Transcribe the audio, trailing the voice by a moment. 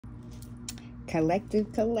Collective.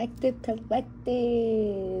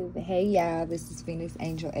 Hey, y'all. This is Phoenix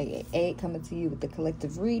Angel 888 coming to you with the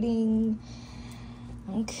collective reading.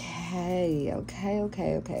 Okay.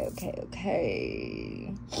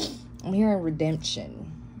 I'm hearing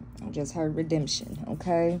redemption. I just heard redemption,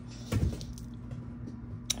 okay?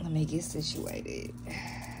 Let me get situated.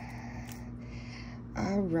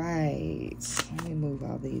 All right. Let me move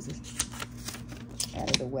all these out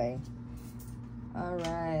of the way. All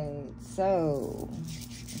right. So,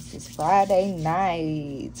 this is Friday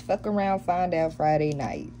night. Fuck around, find out Friday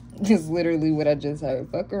night. Is literally what I just heard.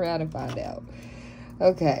 Fuck around and find out.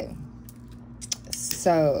 Okay.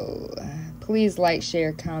 So, please like,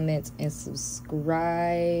 share, comment, and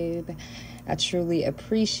subscribe. I truly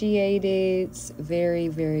appreciate it very,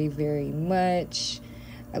 very, very much.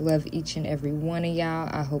 I love each and every one of y'all.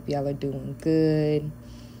 I hope y'all are doing good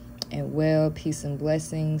and well. Peace and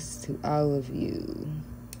blessings to all of you.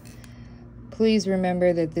 Please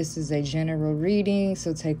remember that this is a general reading,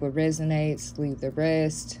 so take what resonates, leave the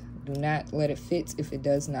rest. Do not let it fit if it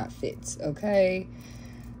does not fit, okay?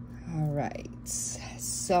 All right.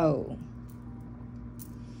 So,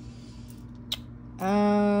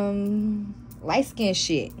 light skin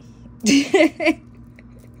shit.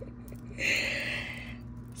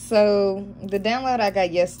 So the download I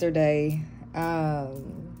got yesterday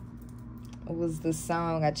was the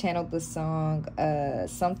song. I channeled the song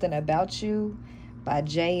Something About You by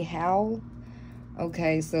Jay Howell.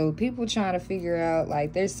 Okay, so people trying to figure out,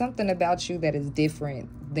 like, there's something about you that is different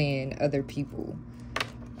than other people.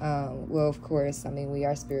 Well, of course, I mean, we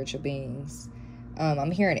are spiritual beings.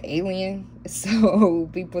 I'm hearing alien, so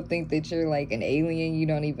people think that you're like an alien. You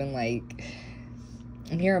don't even like,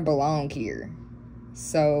 I'm hearing belong here.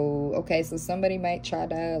 So, okay, so somebody might try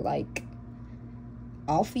to like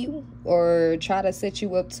off you or try to set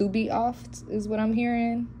you up to be offed is what I'm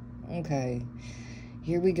hearing. Okay,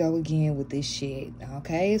 here we go again with this shit.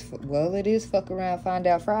 Okay, well, it is fuck around, find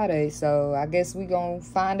out Friday, so I guess we gonna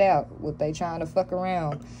find out what they trying to fuck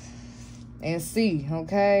around and see,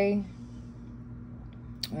 okay?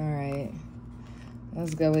 All right,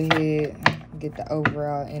 let's go ahead and get the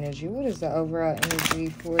overall energy. What is the overall energy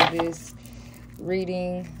for this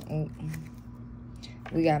reading?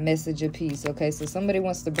 We got message of peace. Okay, so somebody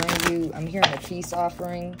wants to bring you, I'm hearing a peace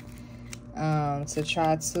offering to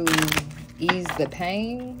try to ease the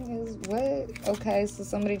pain. Is what? Okay, so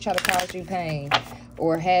somebody try to cause you pain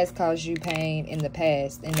or has caused you pain in the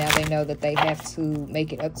past, and now they know that they have to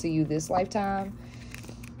make it up to you this lifetime.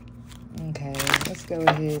 Okay, let's go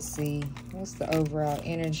ahead and see what's the overall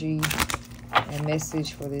energy and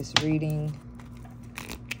message for this reading.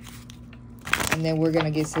 And then we're going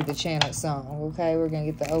to get to the channel song, okay? We're going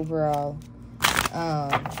to get the overall.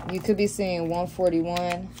 You could be seeing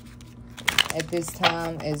 141 at this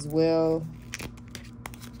time as well.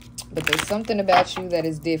 But there's something about you that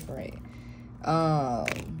is different.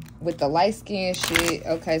 With the light skin shit,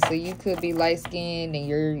 okay, so you could be light skinned and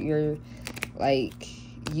you're like,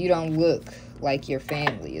 you don't look like your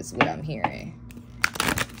family is what I'm hearing.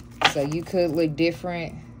 So you could look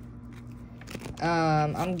different.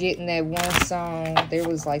 I'm getting that one song. There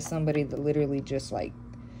was like somebody that literally just like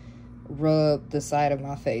rubbed the side of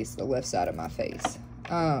my face, the left side of my face.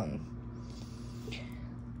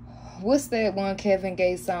 What's that one Kevin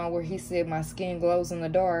Gates song where he said my skin glows in the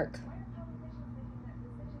dark?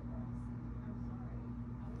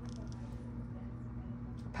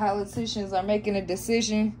 Politicians are making a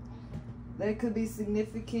decision that could be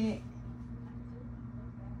significant.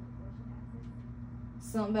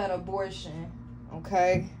 Something about abortion,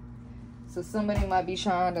 okay? So somebody might be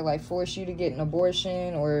trying to like force you to get an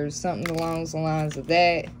abortion or something along the lines of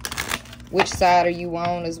that. Which side are you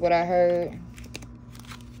on is what I heard.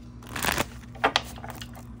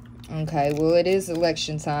 Okay, well, it is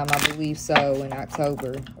election time, I believe so, in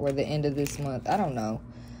October or the end of this month. I don't know.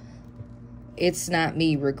 It's not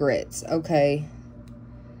me, regrets, okay?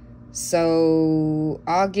 So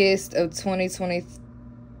August of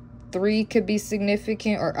 2023 could be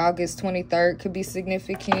significant, or August 23rd could be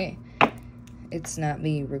significant. It's not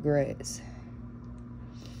me, regrets.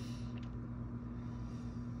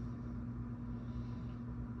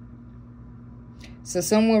 So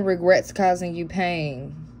someone regrets causing you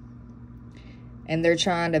pain, and they're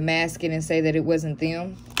trying to mask it and say that it wasn't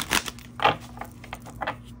them.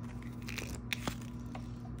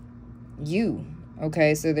 You.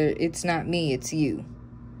 Okay, so it's not me, it's you.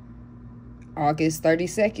 August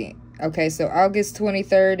 32nd. Okay, so August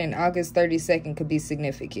 23rd and August 32nd could be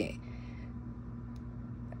significant.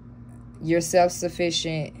 You're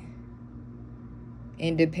self-sufficient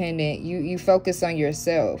independent. You focus on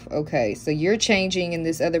yourself. Okay, so you're changing and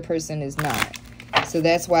this other person is not. So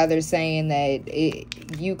that's why they're saying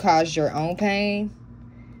that you caused your own pain.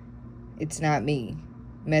 It's not me.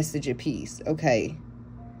 Message of peace. Okay.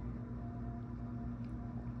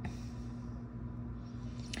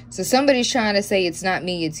 So somebody's trying to say it's not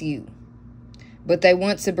me, it's you. But they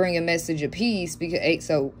want to bring a message of peace because,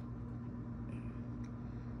 so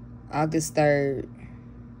August 3rd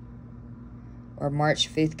or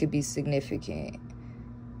March 5th could be significant.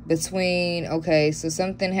 Between, okay, so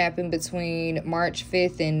something happened between March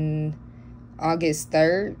 5th and August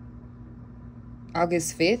 3rd.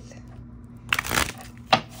 August 5th.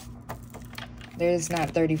 There's not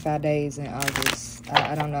 35 days in August.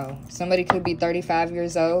 I don't know. Somebody could be 35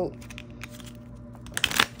 years old.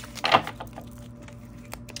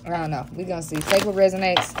 I don't know. We're going to see. Sacred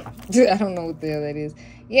resonates. I don't know what the hell that is.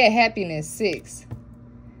 Yeah, happiness, 6.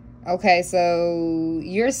 Okay, so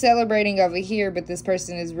you're celebrating over here, but this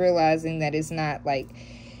person is realizing that it's not like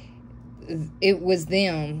it was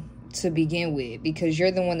them to begin with, because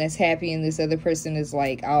you're the one that's happy and this other person is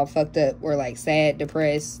like all fucked up or like sad,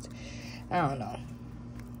 depressed. I don't know.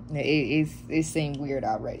 It seemed weird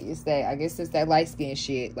already. It's that, I guess it's that light skin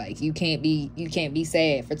shit. Like you can't be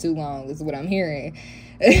sad for too long is what I'm hearing.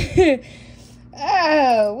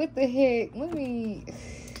 Oh, what the heck? Let me,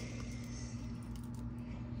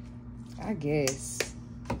 I guess.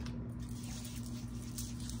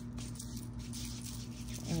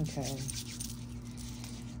 Okay.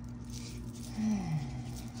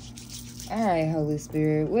 All right, Holy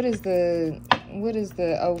Spirit. What is the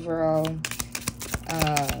overall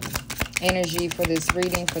energy for this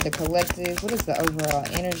reading for the collective? What is the overall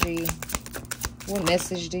energy? What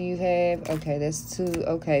message do you have? Okay, that's 2.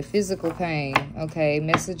 Okay, physical pain. Okay,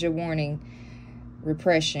 message of warning.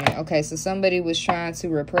 Repression. Okay, so somebody was trying to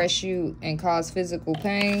repress you and cause physical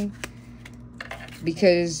pain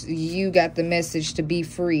because you got the message to be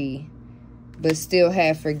free but still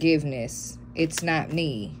have forgiveness. It's not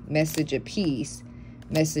me. Message of peace.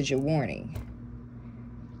 Message of warning.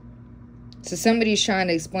 So somebody's trying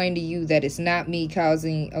to explain to you that it's not me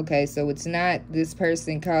causing, okay, so it's not this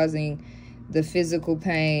person causing the physical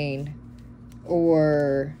pain,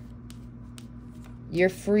 or you're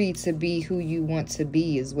free to be who you want to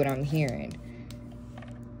be is what I'm hearing.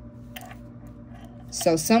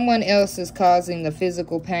 So someone else is causing the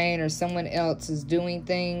physical pain, or someone else is doing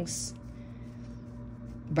things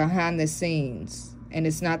behind the scenes, and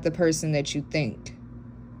it's not the person that you think.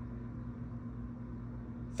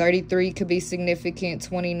 33 could be significant.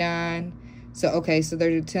 29. So, okay, so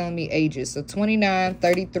they're telling me ages. So 29,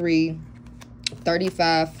 33,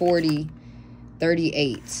 35, 40,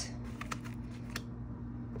 38.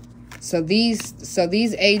 So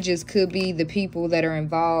these ages could be the people that are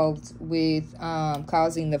involved with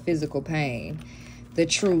causing the physical pain, the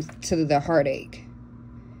truth to the heartache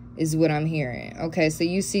is what I'm hearing. Okay, so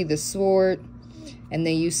you see the sword, and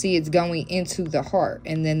then you see it's going into the heart,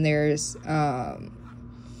 and then there's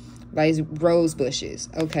like rose bushes.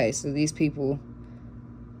 Okay, so these people,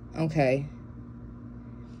 okay,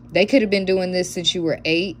 they could have been doing this since you were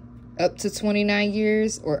 8 up to 29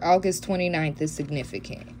 years, or August 29th is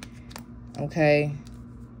significant. Okay.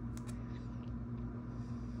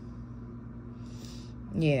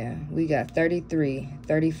 Yeah, we got 33,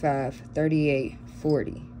 35, 38,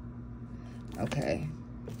 40. Okay.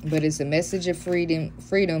 But it's a message of freedom,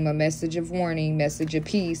 a message of warning, message of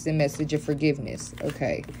peace, and message of forgiveness.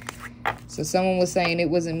 Okay. So someone was saying it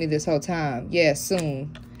wasn't me this whole time. Yeah,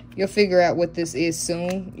 soon. You'll figure out what this is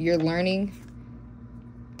soon. You're learning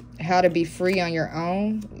how to be free on your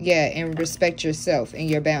own. Yeah, and respect yourself and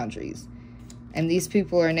your boundaries. And these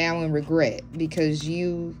people are now in regret because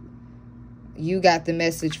you got the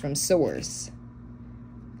message from source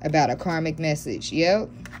about a karmic message. Yep.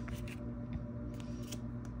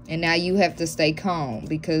 And now you have to stay calm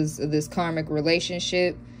because of this karmic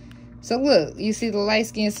relationship. So look, you see the light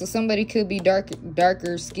skin. So somebody could be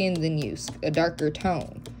darker skinned than you, a darker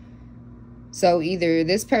tone. So either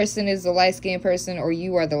this person is the light skinned person or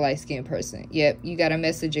you are the light skinned person. Yep, you got a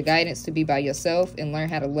message of guidance to be by yourself and learn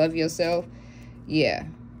how to love yourself. Yeah,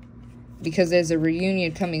 because there's a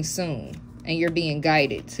reunion coming soon and you're being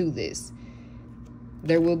guided to this.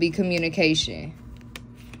 There will be communication.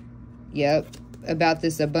 Yep, about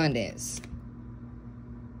this abundance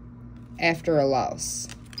after a loss.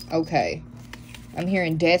 Okay, I'm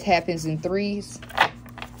hearing death happens in 3s.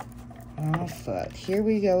 Oh, fuck. Here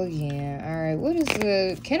we go again. All right, what is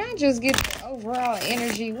the... Can I just get the overall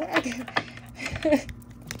energy? What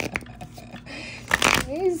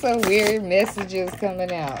These some weird messages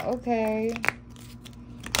coming out. Okay.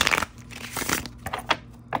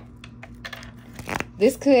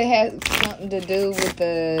 This could have something to do with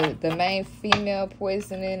the main female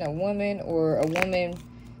poisoning a woman, or a woman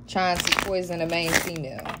trying to poison a main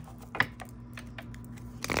female.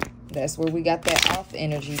 That's where we got that off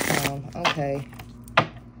energy from. Okay.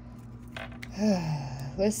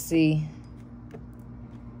 Let's see.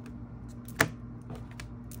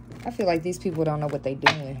 I feel like these people don't know what they're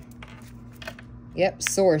doing. Yep,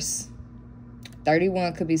 source.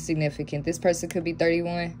 31 could be significant. This person could be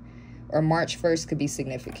 31. Or March 1st could be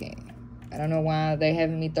significant. I don't know why they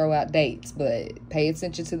having me throw out dates, but pay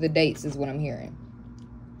attention to the dates is what I'm hearing.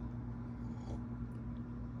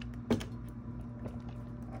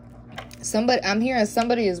 I'm hearing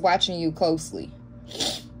somebody is watching you closely.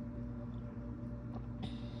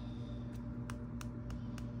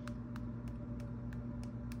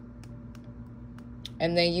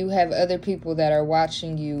 And then you have other people that are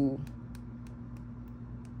watching you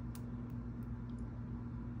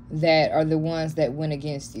that are the ones that went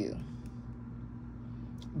against you.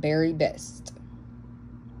 Very best.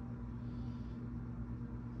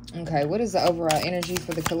 Okay, what is the overall energy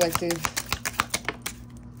for the collective?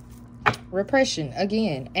 Repression,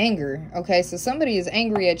 again, anger. Okay, so somebody is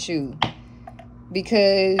angry at you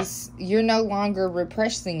because you're no longer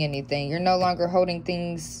repressing anything. You're no longer holding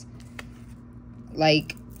things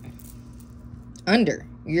like under.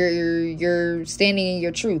 You're standing in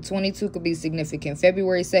your truth. 22 could be significant.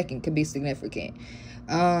 February 2nd could be significant.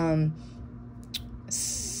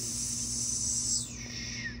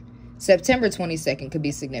 September 22nd could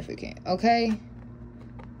be significant. Okay,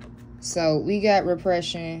 so we got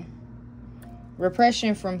repression.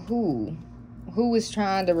 Repression from who? Who is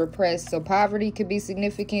trying to repress? So poverty could be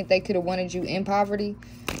significant. They could have wanted you in poverty.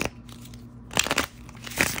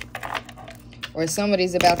 Or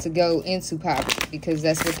somebody's about to go into poverty because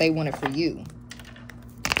that's what they wanted for you.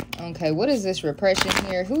 Okay, what is this repression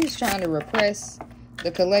here? Who's trying to repress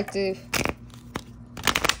the collective?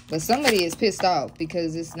 But somebody is pissed off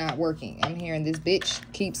because it's not working. I'm hearing this bitch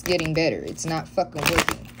keeps getting better. It's not fucking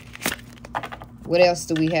working. What else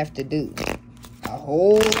do we have to do? A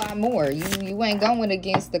whole lot more. You ain't going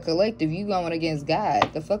against the collective. You going against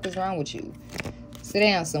God. The fuck is wrong with you? Sit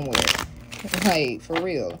down somewhere. Like, for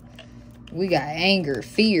real. We got anger,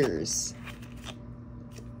 fears,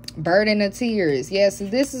 burden of tears. Yeah, so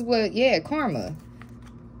this is what, yeah, karma.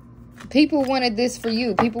 People wanted this for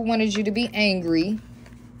you. People wanted you to be angry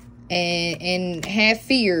and have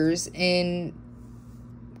fears and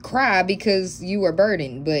cry because you are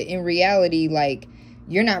burdened. But in reality, like,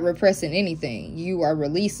 you're not repressing anything. You are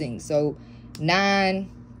releasing. So 9,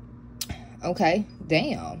 okay,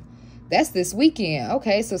 damn. That's this weekend.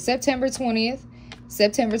 Okay, so September 20th.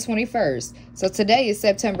 September 21st. So today is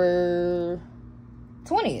September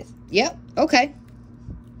 20th. Yep. Okay.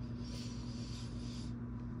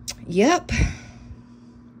 Yep.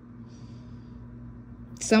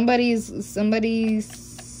 Somebody's,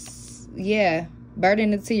 yeah,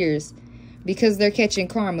 burden of tears because they're catching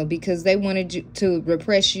karma, because they wanted you to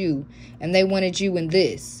repress you and they wanted you in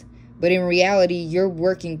this. But in reality, you're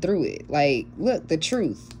working through it. Like, look, the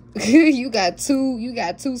truth. you got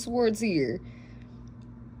two swords here.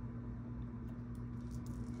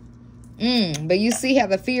 But you see how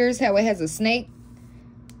the fears, how it has a snake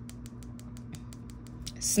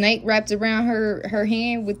wrapped around her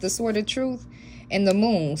hand with the sword of truth and the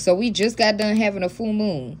moon. So we just got done having a full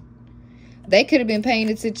moon. They could have been paying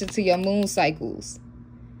attention to your moon cycles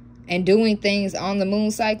and doing things on the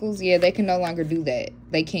moon cycles. Yeah, they can no longer do that.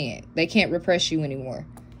 They can't repress you anymore.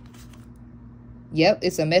 Yep,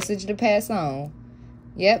 it's a message to pass on.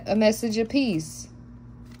 Yep, a message of peace.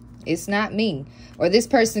 It's not me. Or this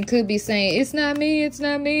person could be saying, it's not me, it's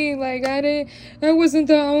not me. Like, I wasn't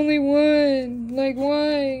the only one. Like,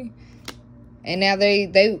 why? And now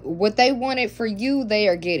what they wanted for you, they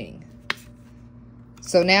are getting.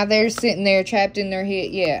 So now they're sitting there trapped in their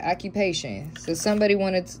head. Yeah, occupation. So somebody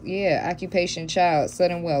wanted, occupation, child,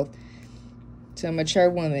 sudden wealth to a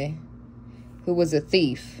mature woman who was a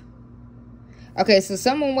thief. Okay, so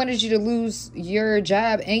someone wanted you to lose your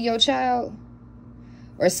job and your child.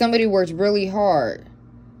 Or somebody worked really hard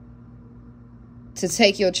to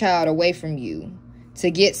take your child away from you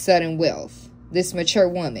to get sudden wealth. This mature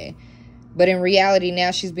woman. But in reality,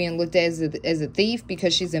 now she's being looked at as a thief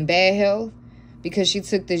because she's in bad health. Because she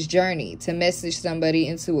took this journey to message somebody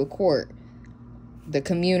into a court. The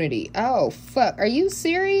community. Oh, fuck. Are you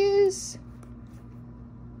serious?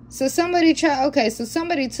 So somebody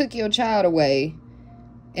took your child away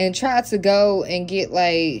and tried to go and get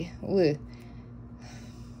like... Ugh.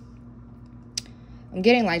 I'm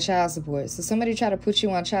getting like child support. So somebody tried to put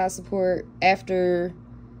you on child support after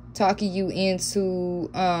talking you into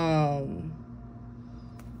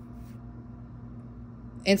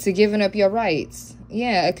into giving up your rights.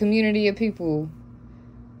 Yeah, a community of people,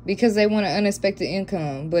 because they want an unexpected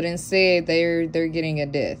income, but instead they're getting a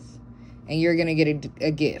death, and you're gonna get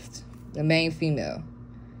a gift. The main female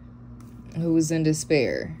who was in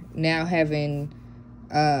despair, now having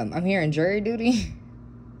I'm hearing jury duty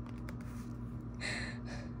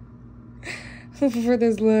for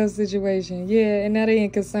this love situation. Yeah, and now they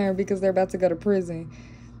ain't concerned because they're about to go to prison.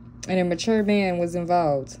 And a mature man was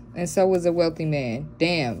involved, and so was a wealthy man.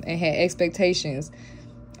 Damn, and had expectations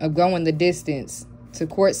of going the distance to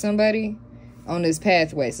court somebody on this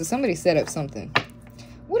pathway. So somebody set up something.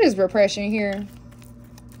 What is repression here?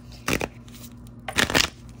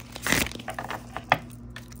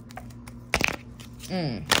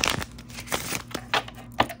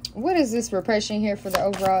 What is this repression here for the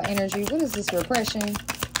overall energy? What is this repression?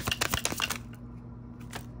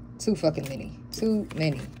 Too fucking many. Too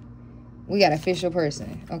many. We got official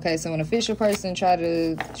person. Okay, so an official person try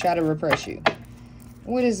to repress you.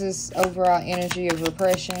 What is this overall energy of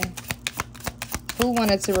repression? Who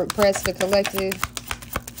wanted to repress the collective?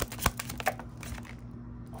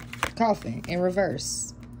 Coffin in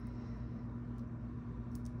reverse.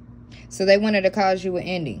 So they wanted to cause you an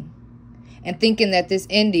ending, and thinking that this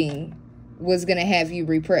ending was going to have you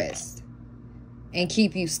repressed and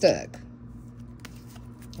keep you stuck.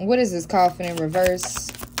 What is this coffin in reverse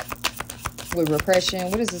with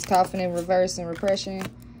repression? What is this coffin in reverse and repression?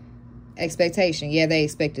 Expectation. Yeah, they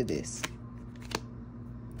expected this.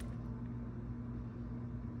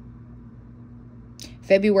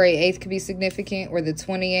 February 8th could be significant, or the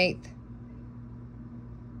 28th.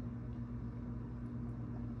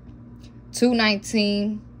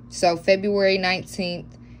 2/19. So February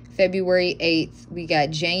 19th, February 8th. We got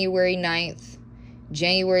January 9th,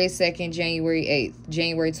 January 2nd, January 8th,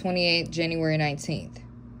 January 28th, January 19th.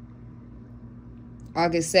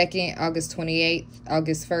 August 2nd, August 28th,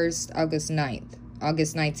 August 1st, August 9th,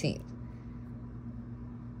 August 19th.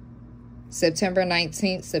 September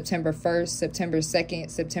 19th, September 1st, September 2nd,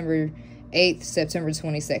 September 8th, September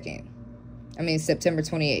 22nd. September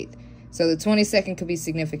 28th. So the 22nd could be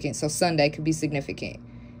significant. So Sunday could be significant.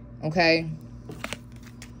 Okay?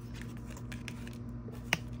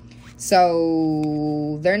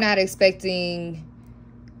 So they're not expecting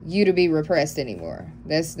you to be repressed anymore.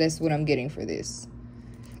 That's what I'm getting for this.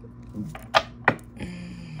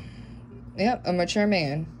 Yep, a mature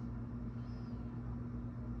man.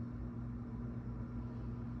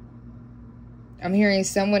 I'm hearing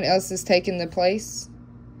someone else is taking the place.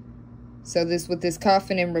 So this, with this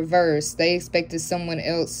coffin in reverse, they expected someone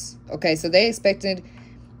else. Okay, so they expected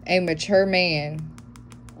a mature man,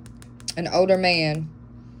 an older man,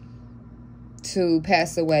 to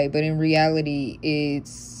pass away. But in reality, it's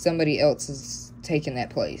somebody else is taking that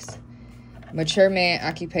place. Mature man,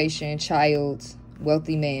 occupation, child,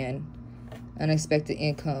 wealthy man, unexpected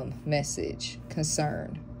income, message,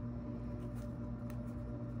 concern.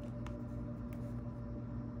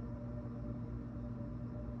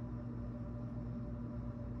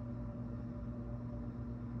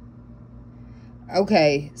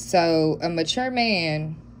 Okay, so a mature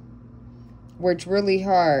man worked really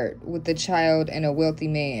hard with a child and a wealthy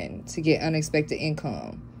man to get unexpected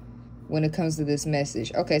income when it comes to this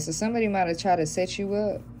message. Okay, so somebody might have tried to set you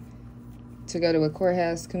up to go to a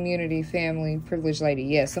courthouse, community, family, privileged lady.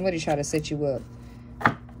 Yeah, somebody tried to set you up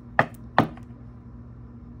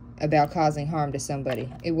about causing harm to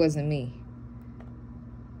somebody. It wasn't me.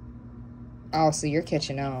 Oh, so you're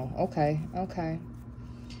catching on. Okay.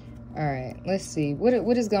 All right, let's see.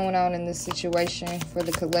 What is going on in this situation for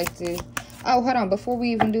the collective? Oh, hold on. Before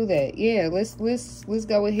we even do that, yeah, let's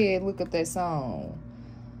go ahead and look up that song.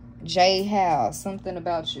 J Howell, Something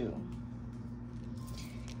About You.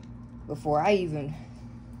 Before I even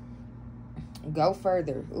go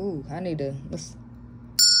further. Ooh, I need to listen.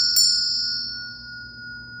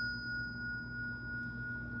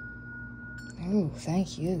 Ooh,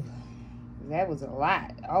 thank you. That was a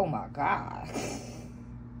lot. Oh my God.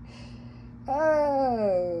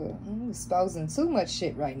 Oh, I'm exposing too much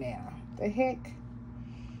shit right now. The heck?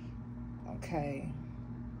 Okay.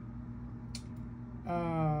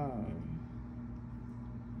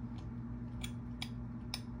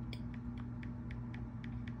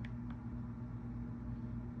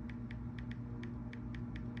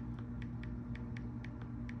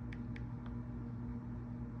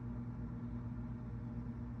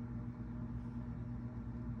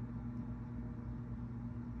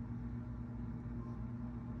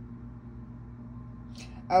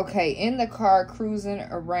 Okay, in the car cruising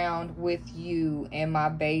around with you and my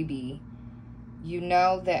baby You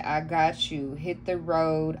know that I got you. Hit the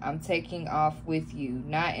road. I'm taking off with you.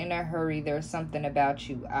 Not in a hurry. There's something about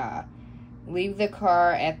you. Leave the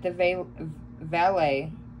car at the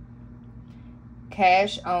valet.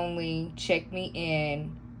 Cash only. Check me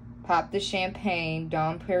in. Pop the champagne.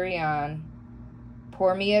 Dom Perignon.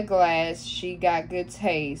 Pour me a glass. She got good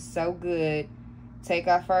taste. So good. Take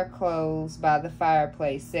off our clothes by the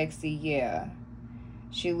fireplace. Sexy, yeah.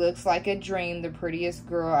 She looks like a dream, the prettiest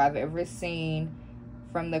girl I've ever seen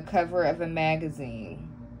from the cover of a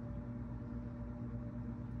magazine.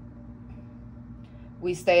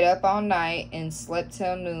 We stayed up all night and slept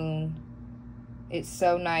till noon. It's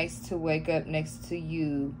so nice to wake up next to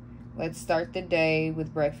you. Let's start the day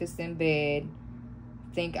with breakfast in bed.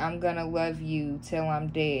 Think I'm gonna love you till I'm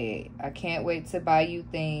dead. I can't wait to buy you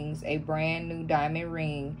things, a brand new diamond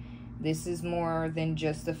ring. This is more than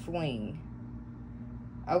just a fling.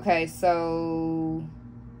 Okay, so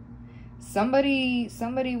somebody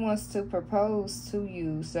wants to propose to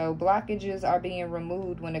you. So blockages are being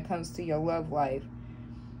removed when it comes to your love life.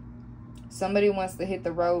 Somebody wants to hit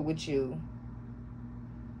the road with you.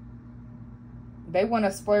 They want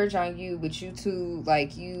to splurge on you, but you two,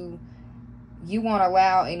 like, you won't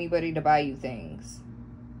allow anybody to buy you things.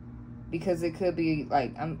 Because it could be,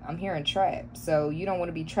 like, I'm hearing trap. So you don't want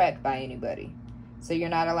to be trapped by anybody. So you're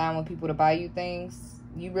not allowing people to buy you things.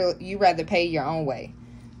 You rather pay your own way.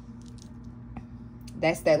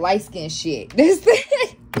 That's that light skin shit.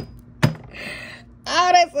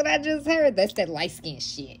 Oh, that's what I just heard. That's that light skin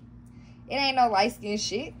shit. It ain't no light skin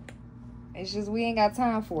shit. It's just we ain't got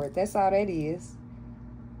time for it. That's all that is.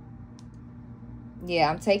 Yeah,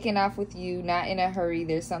 I'm taking off with you. Not in a hurry.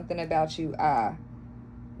 There's something about you.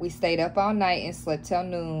 We stayed up all night and slept till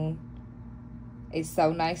noon. It's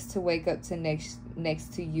so nice to wake up to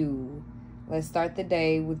next to you. Let's start the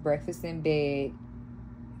day with breakfast in bed.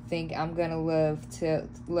 Think I'm gonna love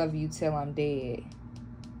you till I'm dead.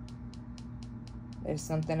 There's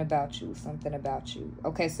something about you. Something about you.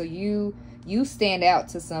 Okay, so you stand out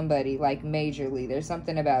to somebody, like, majorly. There's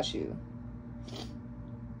something about you.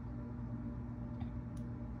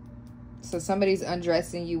 So somebody's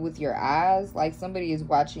undressing you with your eyes. Like, somebody is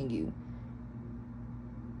watching you.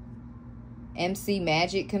 MC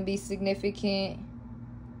Magic can be significant.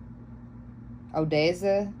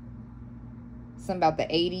 Odessa. Something about the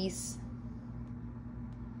 80s.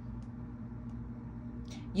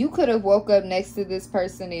 You could have woke up next to this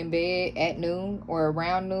person in bed at noon or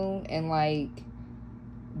around noon, and, like,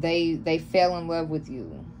 they fell in love with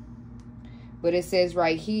you. But it says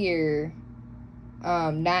right here,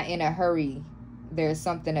 not in a hurry. There's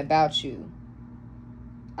something about you.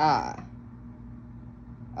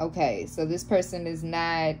 Okay, so this person is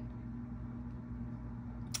not...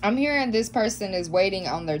 I'm hearing this person is waiting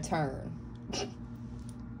on their turn.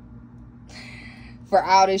 For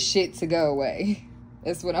all this shit to go away.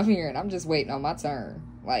 That's what I'm hearing. I'm just waiting on my turn.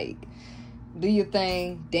 Like, do your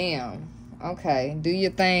thing. Damn. Okay. Do your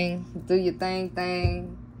thing. Do your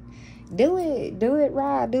thing. Do it. Do it,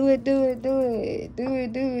 Rod. Do it.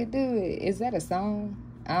 Is that a song?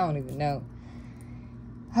 I don't even know.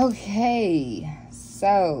 Okay.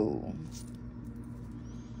 So,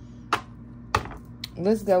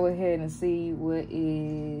 let's go ahead and see what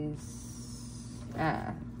is...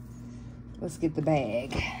 let's get the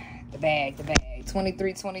bag. The bag.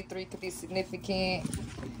 23 could be significant.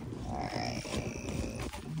 Alright.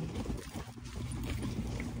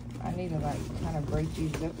 I need to, like, kind of break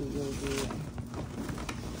these up a little bit.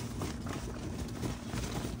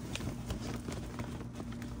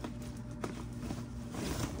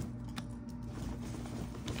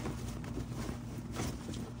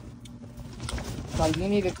 So you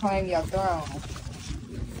need to claim your throne,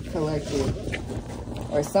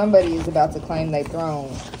 collective. Or somebody is about to claim their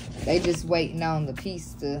throne. They just waiting on the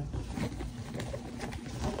piece to...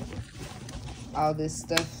 all this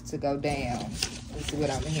stuff to go down. This is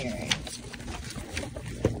what I'm hearing.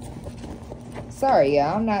 Sorry,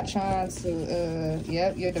 y'all. I'm not trying to...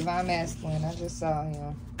 yep, you're divine masculine. I just saw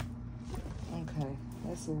him. Okay.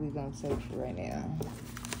 That's what we're going to take for right now.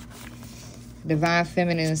 Divine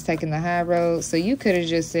feminine is taking the high road. So you could have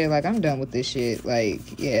just said, like, I'm done with this shit.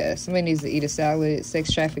 Like, yeah, somebody needs to eat a salad.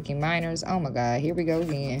 Sex trafficking minors. Oh my God, here we go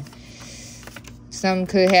again. Something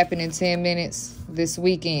could happen in 10 minutes this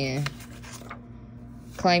weekend.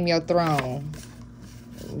 Claim your throne.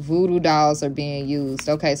 Voodoo dolls are being used.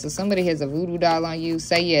 Okay, so somebody has a voodoo doll on you.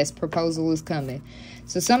 Say yes, proposal is coming.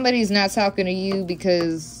 So somebody's not talking to you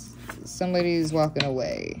because somebody's walking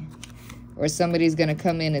away. Or somebody's going to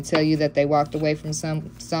come in and tell you that they walked away from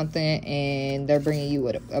something and they're bringing you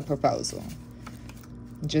a proposal.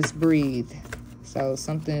 Just breathe. So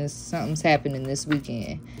something's happening this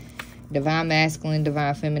weekend. Divine masculine,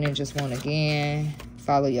 divine feminine just won again.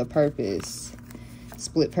 Follow your purpose.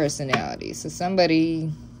 Split personality. So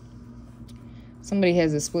somebody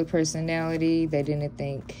has a split personality. They didn't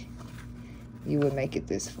think you would make it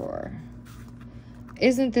this far.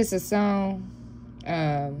 Isn't this a song?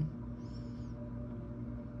 I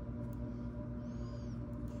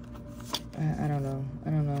don't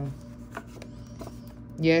know.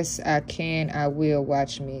 Yes, I can. I will.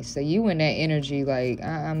 Watch me. So you in that energy, like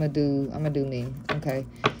I'ma do me. Okay.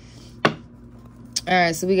 All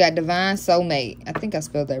right. So we got divine soulmate. I think I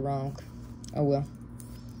spelled that wrong. Oh well.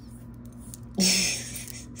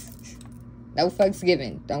 No fucks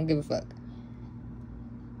given. Don't give a fuck.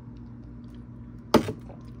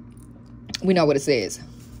 We know what it says.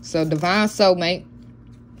 So divine soulmate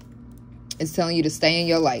is telling you to stay in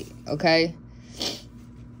your light. Okay.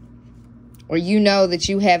 Or you know that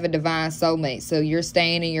you have a divine soulmate. So you're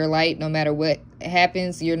staying in your light no matter what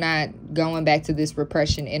happens. You're not going back to this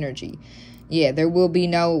repression energy. Yeah, there will be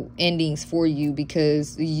no endings for you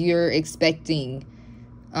because you're expecting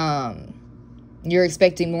more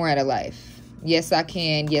out of life. Yes, I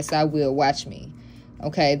can. Yes, I will. Watch me.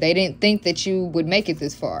 Okay, they didn't think that you would make it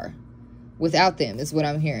this far without them is what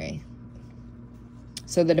I'm hearing.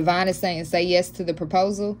 So the divine is saying, say yes to the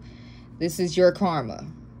proposal. This is your karma.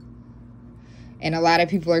 And a lot of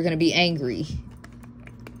people are going to be angry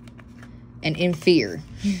and in fear.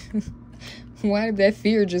 Why that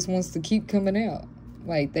fear just wants to keep coming out?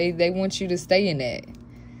 Like they want you to stay in that.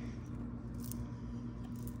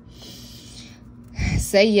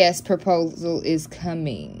 Say yes, proposal is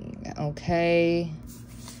coming. Okay.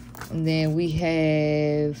 And then we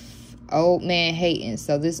have old man hating.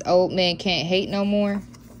 So this old man can't hate no more.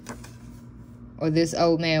 Or this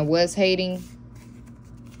old man was hating.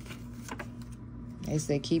 They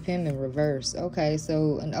said keep him in reverse. Okay,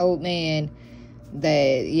 so an old man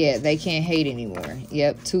that, yeah, they can't hate anymore.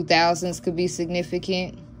 Yep, 2000s could be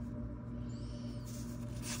significant.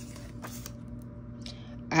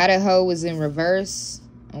 Idaho is in reverse.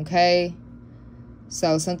 Okay,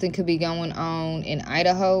 so something could be going on in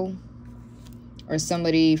Idaho. Or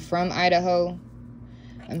somebody from Idaho.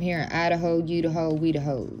 I'm hearing Idaho, Udaho,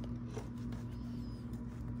 Weedaho.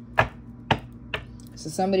 So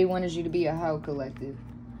somebody wanted you to be a hoe collective.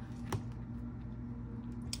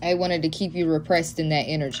 They wanted to keep you repressed in that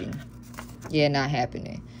energy. Yeah, not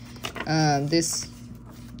happening. Let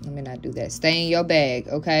me not do that. Stay in your bag,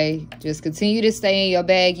 okay? Just continue to stay in your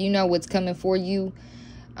bag. You know what's coming for you.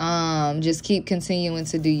 Just keep continuing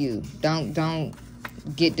to do you. Don't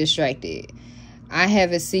get distracted. I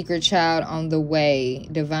have a secret child on the way.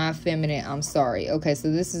 Divine feminine, I'm sorry. Okay,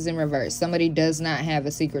 so this is in reverse. Somebody does not have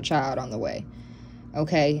a secret child on the way.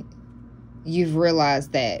 Okay, you've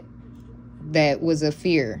realized that was a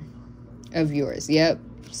fear of yours. Yep,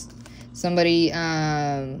 somebody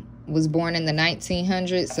was born in the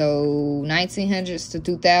 1900s, so 1900s to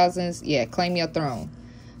 2000s. Yeah, claim your throne.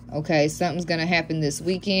 Okay, something's gonna happen this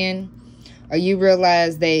weekend, or you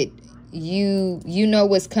realize that you know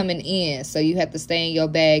what's coming in, so you have to stay in your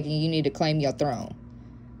bag and you need to claim your throne.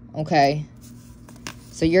 Okay.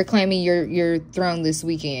 So you're claiming your throne this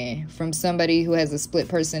weekend from somebody who has a split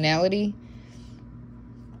personality.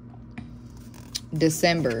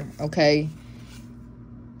 December, okay?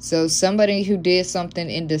 So somebody who did something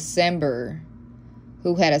in December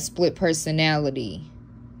who had a split personality.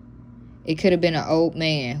 It could have been an old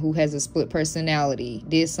man who has a split personality,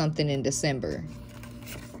 did something in December.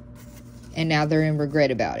 And now they're in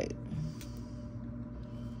regret about it.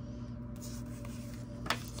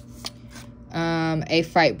 A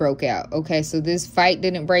fight broke out. Okay, so this fight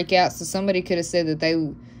didn't break out. So somebody could have said that they,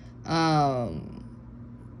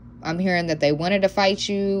 I'm hearing that they wanted to fight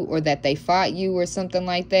you or that they fought you or something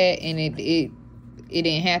like that. And it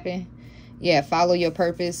didn't happen. Yeah, follow your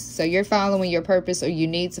purpose. So you're following your purpose, or you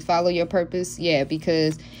need to follow your purpose. Yeah,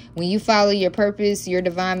 because when you follow your purpose, your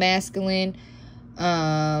divine masculine,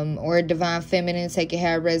 or divine feminine, take it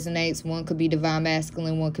how it resonates. One could be divine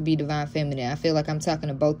masculine, one could be divine feminine. I feel like I'm talking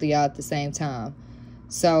to both of y'all at the same time.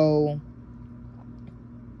 So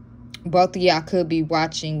both of y'all could be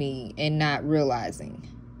watching me and not realizing.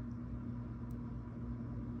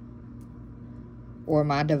 Or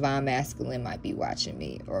my divine masculine might be watching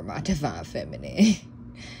me, or my divine feminine.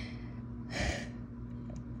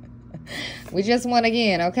 We just won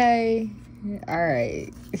again, okay? All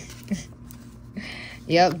right.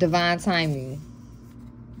 Yep, divine timing.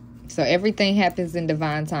 So everything happens in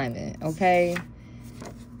divine timing, okay?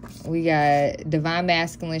 We got divine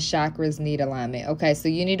masculine chakras need alignment. Okay, so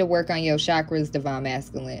you need to work on your chakras, divine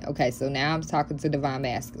masculine. Okay, so now I'm talking to divine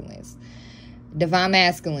masculines. Divine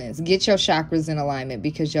masculines, get your chakras in alignment,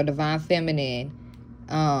 because your divine feminine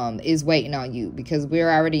is waiting on you, because we're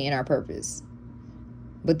already in our purpose.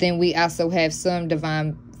 But then we also have some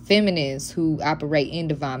divine feminines who operate in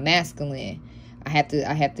divine masculine. I have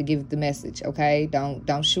to give the message, okay?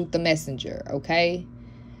 Don't shoot the messenger, okay?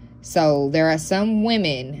 So there are some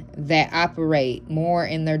women that operate more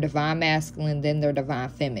in their divine masculine than their divine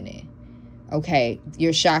feminine. Okay,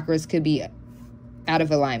 your chakras could be out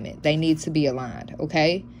of alignment. They need to be aligned,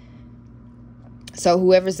 okay? So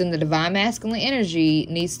whoever's in the divine masculine energy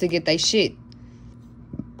needs to get their shit,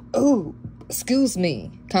 oh, excuse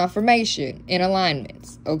me, confirmation in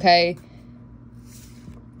alignments, okay?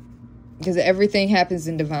 Because everything happens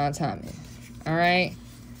in divine timing, all right?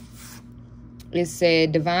 It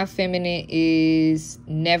said divine feminine is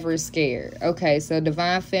never scared. Okay, so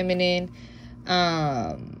divine feminine,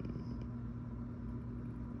 I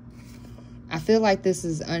feel like this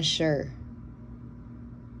is unsure.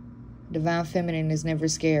 Divine feminine is never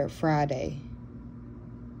scared. Friday.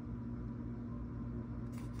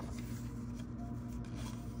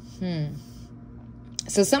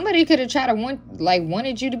 So somebody could have tried to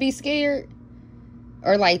wanted you to be scared,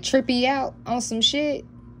 or like trip you out on some shit.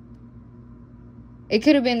 It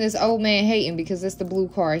could have been this old man hating, because it's the blue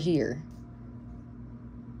card here.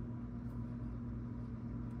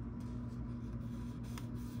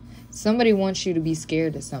 Somebody wants you to be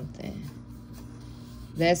scared of something.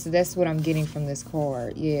 That's what I'm getting from this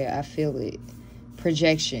card. Yeah, I feel it.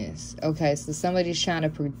 Projections. Okay, so somebody's trying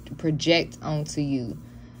to project onto you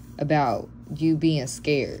about you being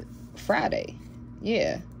scared. Friday.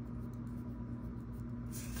 Yeah.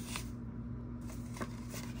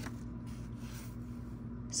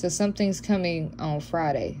 So something's coming on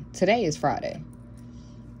Friday. Today is Friday.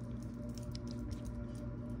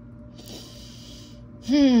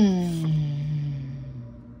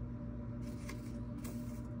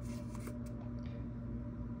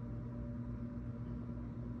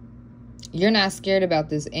 You're not scared about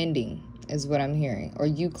this ending, is what I'm hearing. Or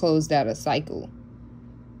you closed out a cycle.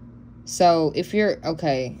 So if you're,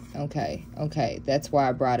 okay. That's why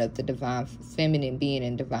I brought up the divine feminine being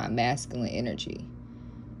in divine masculine energy.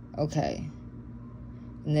 Okay.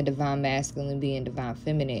 And the divine masculine being divine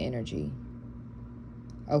feminine energy.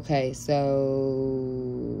 Okay, so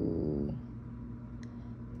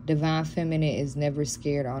divine feminine is never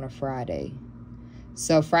scared on a Friday.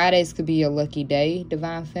 So Fridays could be your lucky day,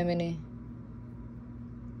 divine feminine.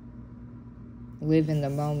 Live in the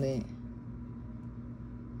moment.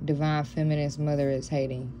 Divine feminine's mother is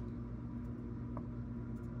hating.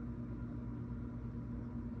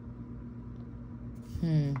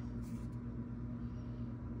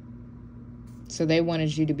 So they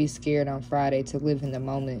wanted you to be scared on Friday, to live in the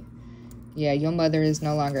moment. Yeah, your mother is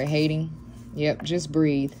no longer hating. Yep, just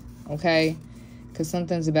breathe, okay? Because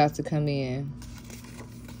something's about to come in.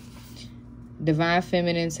 Divine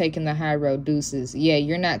feminine taking the high road, deuces. Yeah,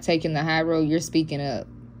 you're not taking the high road. You're speaking up.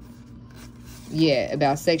 Yeah,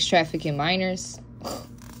 about sex trafficking minors.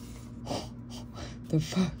 The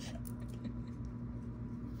fuck?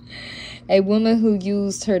 A woman who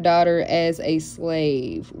used her daughter as a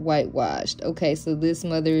slave, whitewashed. Okay, so this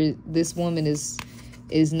woman is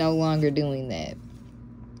no longer doing that.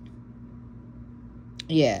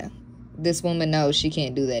 Yeah, this woman knows she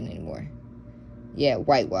can't do that anymore. Yeah,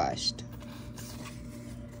 whitewashed.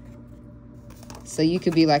 So you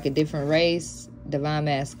could be like a different race, divine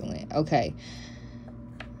masculine. Okay.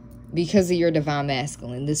 Because of your divine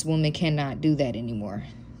masculine, this woman cannot do that anymore.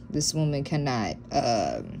 This woman cannot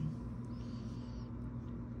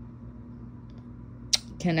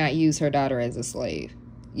use her daughter as a slave.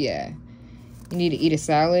 Yeah. You need to eat a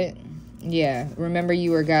salad. Yeah. Remember,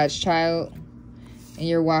 you are God's child and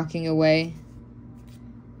you're walking away.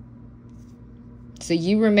 So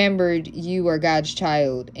you remembered you are God's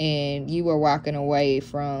child and you are walking away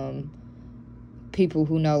from people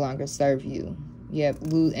who no longer serve you. Yep.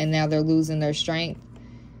 And now they're losing their strength,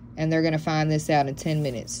 and they're going to find this out in 10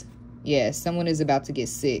 minutes. Yeah. Someone is about to get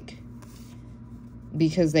sick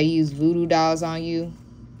because they use voodoo dolls on you.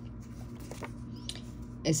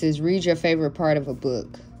 It says, read your favorite part of a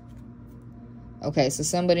book. Okay, so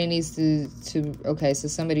somebody needs to okay, so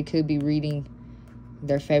somebody could be reading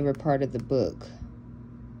their favorite part of the book,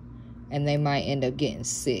 and they might end up getting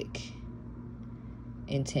sick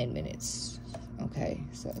in 10 minutes. Okay,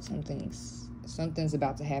 so something's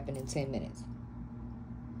about to happen in 10 minutes.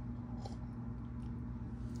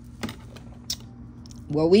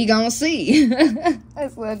 Well, we gonna see.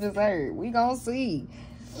 That's what I just heard. We gonna see.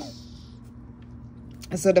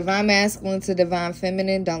 So divine masculine to divine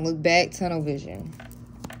feminine, don't look back, tunnel vision.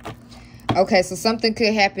 Okay, so something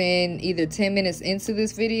could happen either 10 minutes into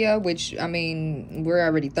this video, which, I mean, we're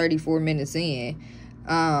already 34 minutes in,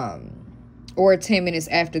 or 10 minutes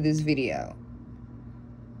after this video,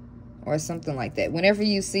 or something like that. Whenever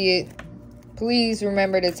you see it, please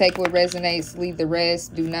remember to take what resonates, leave the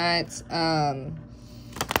rest. Do not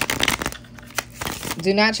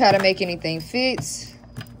try to make anything fit,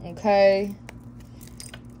 okay?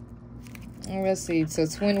 And let's see, so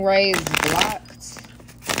twin ray is blocked.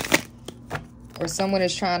 Or someone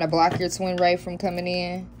is trying to block your twin ray from coming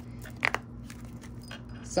in.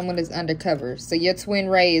 Someone is undercover. So your twin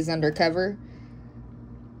ray is undercover.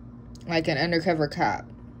 Like an undercover cop.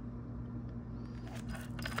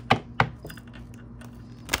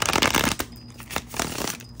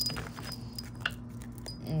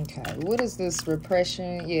 Okay, what is this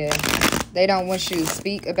repression? Yeah, they don't want you to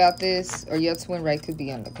speak about this. Or your twin ray could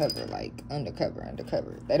be undercover. Like undercover.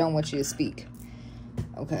 They don't want you to speak.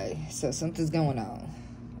 Okay, so something's going on.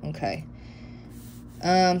 Okay.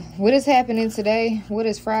 What is happening today? What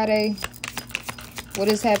is Friday? What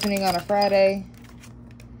is happening on a Friday?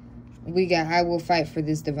 We got I will fight for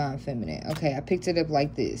this divine feminine. Okay, I picked it up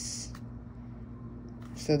like this.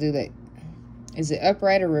 So do that. Is it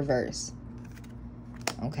upright or reverse?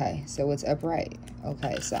 Okay, so it's upright.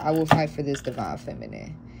 Okay, so I will fight for this divine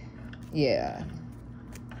feminine. Yeah.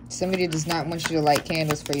 Somebody does not want you to light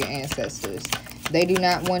candles for your ancestors. They do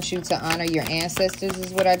not want you to honor your ancestors,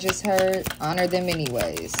 is what I just heard. Honor them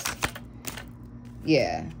anyways.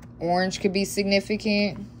 Yeah. Orange could be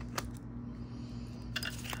significant.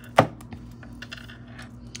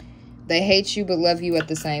 They hate you but love you at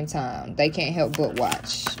the same time. They can't help but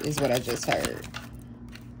watch, is what I just heard.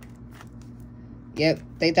 Yep.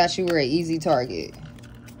 They thought you were an easy target.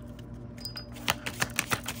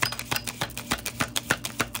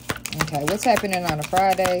 Okay, what's happening on a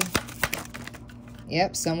Friday?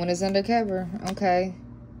 Yep, someone is undercover. Okay.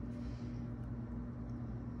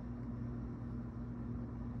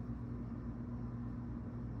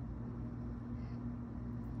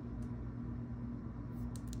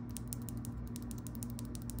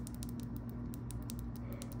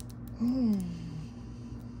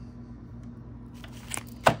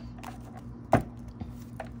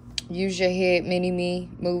 Use your head, mini-me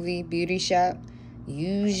movie, beauty shop.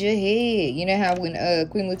 Use your head. You know how when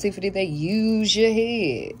Queen Latifah did that? Use your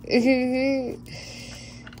head.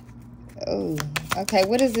 Oh, okay.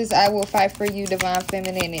 What is this? I will fight for you, divine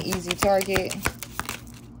feminine, an easy target.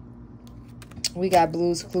 We got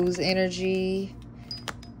Blues Clues energy,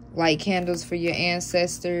 light candles for your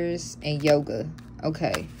ancestors, and yoga.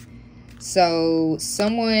 Okay. So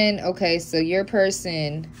someone, okay, so your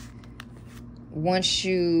person wants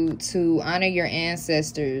you to honor your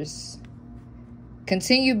ancestors.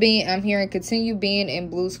 Continue being, I'm hearing continue being in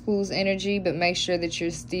Blues Clues energy, but make sure that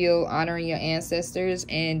you're still honoring your ancestors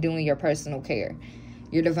and doing your personal care.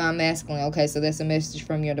 Your divine masculine. Okay, so that's a message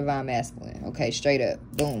from your divine masculine. Okay, straight up.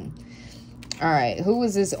 Boom. All right, who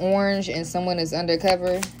is this orange and someone is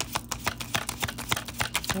undercover?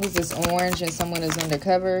 Who is this orange and someone is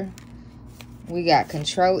undercover? We got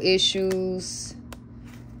control issues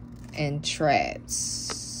and traps.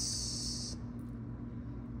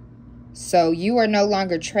 So you are no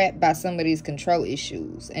longer trapped by somebody's control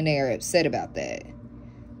issues and they are upset about that.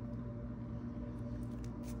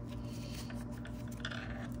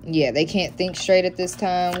 Yeah, they can't think straight at this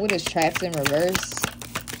time. What is trapped in reverse?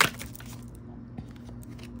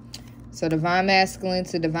 So divine masculine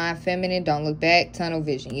to divine feminine, don't look back, tunnel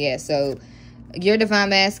vision. Yeah, so your divine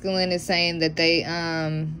masculine is saying that they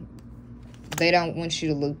don't want you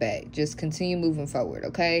to look back. Just continue moving forward,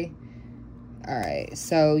 okay? All right,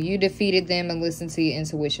 so you defeated them and listened to your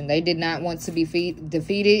intuition. They did not want to be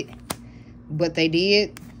defeated, but they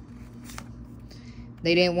did.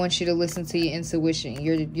 They didn't want you to listen to your intuition.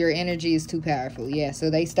 Your energy is too powerful. Yeah,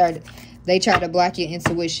 so they tried to block your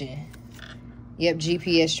intuition. Yep,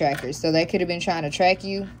 GPS trackers. So they could have been trying to track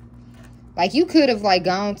you. Like, you could have, like,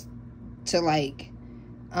 gone to, like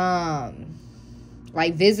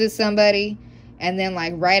visit somebody. And then,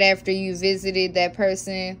 like, right after you visited that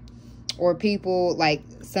person or people, like,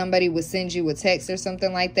 somebody would send you a text or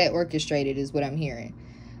something like that. Orchestrated is what I'm hearing.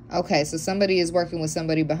 Okay, so somebody is working with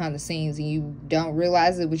somebody behind the scenes and you don't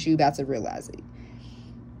realize it, but you about to realize it.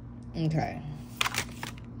 Okay.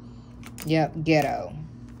 Yep, ghetto.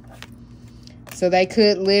 So they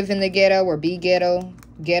could live in the ghetto or be ghetto.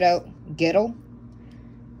 Ghetto.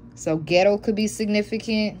 So ghetto could be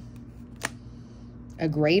significant. A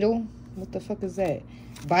cradle. What the fuck is that?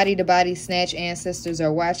 Body to body snatch. Ancestors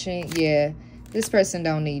are watching. Yeah, this person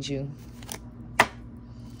don't need you.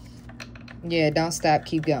 Yeah, don't stop.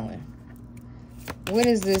 Keep going. What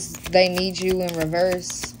is this? They need you in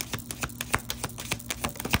reverse.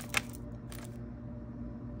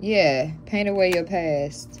 Yeah, paint away your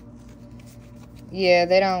past. Yeah,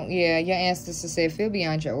 they don't. Yeah, your ancestors said feel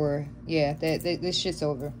beyond your aura. Yeah, this shit's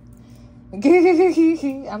over.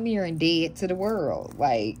 I'm hearing dead to the world.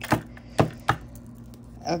 Like,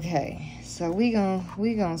 okay, so we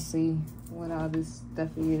gonna see what all this stuff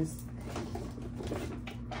is.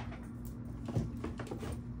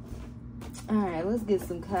 All right, let's get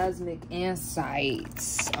some cosmic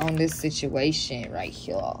insights on this situation right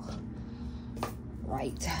here.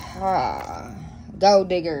 Right. Gold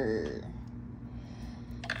digger.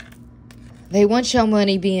 They want your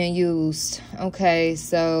money being used. Okay,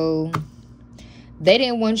 so they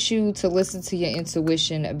didn't want you to listen to your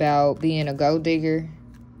intuition about being a gold digger,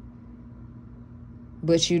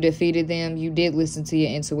 but you defeated them. You did listen to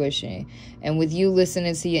your intuition. And with you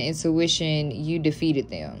listening to your intuition, you defeated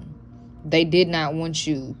them. They did not want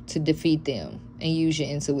you to defeat them and use your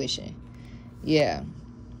intuition. Yeah.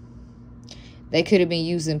 They could have been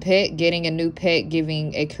using pet, getting a new pet,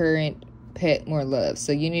 giving a current pet more love.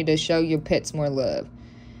 So you need to show your pets more love.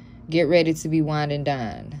 Get ready to be wined and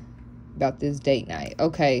dined about this date night.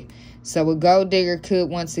 Okay, so a gold digger could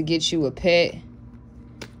want to get you a pet.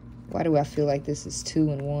 Why do I feel like this is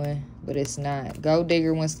 2 in 1? But it's not. Gold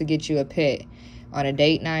digger wants to get you a pet on a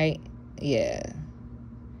date night. Yeah.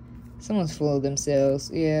 Someone's full of themselves.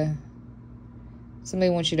 Yeah. Somebody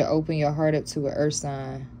wants you to open your heart up to an earth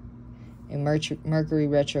sign. In Mercury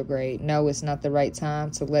retrograde. No, it's not the right time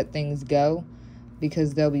to let things go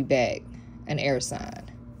because they'll be back. An air sign.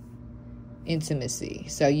 Intimacy.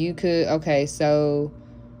 So you could, okay, so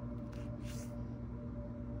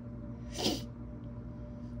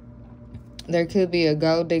there could be a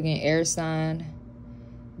gold digging air sign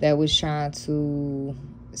that was trying to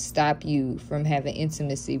stop you from having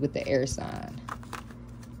intimacy with the air sign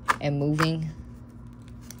and moving.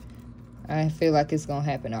 I feel like it's gonna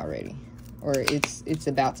happen already, or it's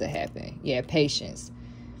about to happen. Yeah, patience.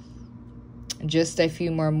 Just a few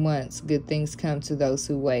more months, good things come to those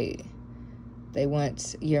who wait. They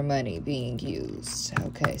want your money being used.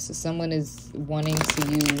 Okay, so someone is wanting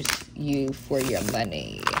to use you for your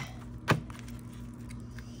money.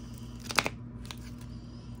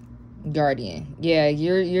 Guardian. Yeah,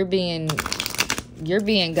 you're being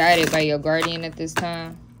guided by your guardian at this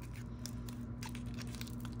time.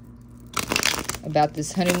 About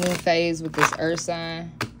this honeymoon phase with this earth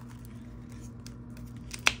sign.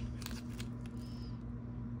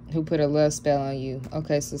 Who put a love spell on you.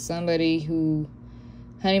 Okay, so somebody who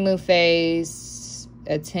honeymoon phase,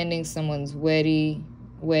 attending someone's wedding.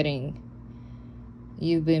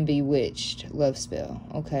 You've been bewitched. Love spell.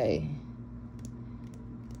 Okay.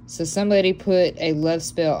 So somebody put a love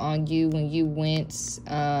spell on you when you went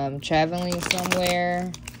traveling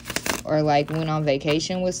somewhere, or like went on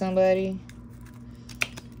vacation with somebody.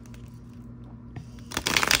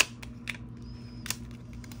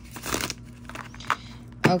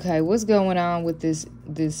 Okay, what's going on with this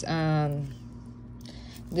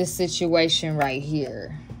situation right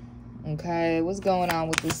here? Okay, what's going on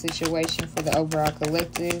with this situation for the overall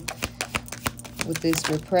collective? With this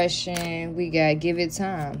repression, we got give it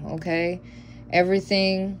time, okay?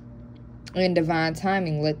 Everything in divine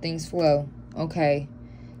timing, let things flow, okay?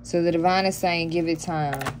 So the divine is saying give it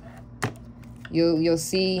time. You'll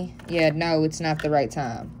see, yeah, no, it's not the right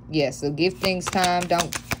time. Yeah, so give things time.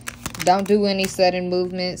 Don't do any sudden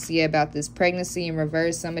movements. Yeah, about this pregnancy in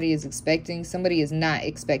reverse. Somebody is expecting. Somebody is not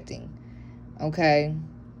expecting. Okay.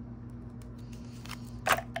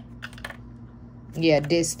 Yeah,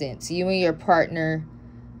 distance. You and your partner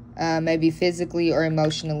may be physically or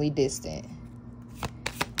emotionally distant.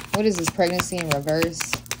 What is this pregnancy in reverse?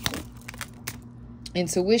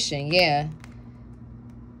 Intuition, yeah.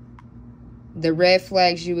 The red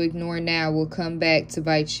flags you ignore now will come back to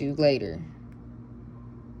bite you later.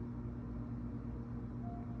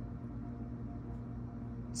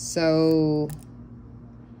 So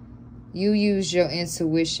you use your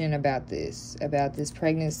intuition about this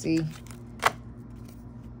pregnancy.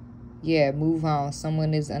 Yeah, move on.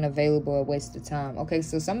 Someone is unavailable, a waste of time. Okay,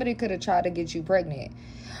 so somebody could have tried to get you pregnant.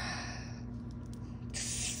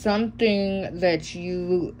 Something that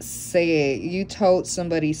you said, you told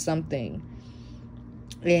somebody something,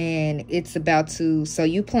 and it's about to, so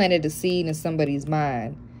you planted a seed in somebody's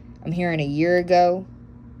mind. I'm hearing a year ago.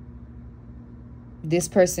 This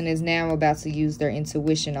person is now about to use their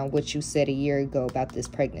intuition on what you said a year ago about this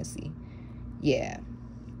pregnancy. Yeah.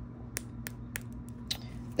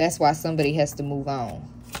 That's why somebody has to move on.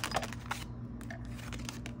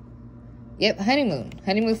 Yep, honeymoon.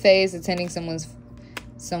 Honeymoon phase, attending someone's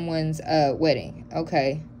someone's wedding.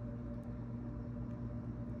 Okay.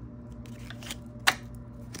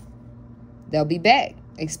 They'll be back.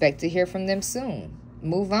 Expect to hear from them soon.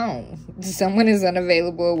 Move on. Someone is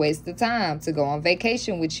unavailable, a waste of time to go on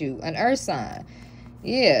vacation with you. An earth sign.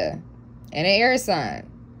 Yeah. And an air sign.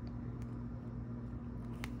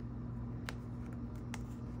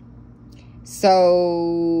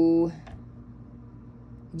 So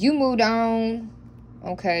you moved on.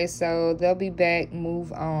 Okay, so they'll be back,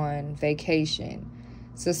 move on, vacation.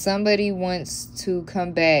 So somebody wants to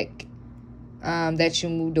come back that you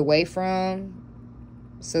moved away from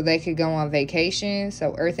so they could go on vacation.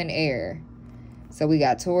 So earth and air. So we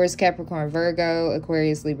got Taurus, Capricorn, Virgo,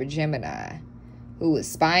 Aquarius, Libra, Gemini. Who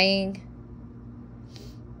is spying?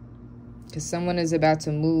 Because someone is about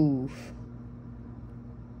to move.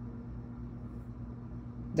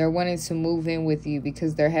 They're wanting to move in with you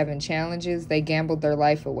because they're having challenges. They gambled their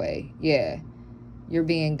life away. Yeah. You're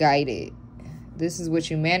being guided. This is what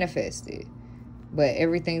you manifested. But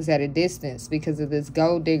everything's at a distance because of this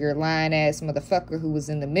gold digger, lying ass motherfucker who was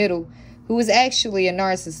in the middle, who was actually a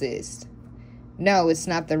narcissist. No, it's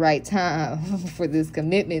not the right time for this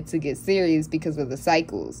commitment to get serious because of the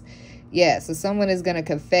cycles. Yeah, so someone is going to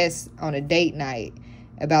confess on a date night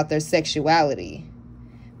about their sexuality.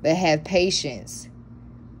 But have patience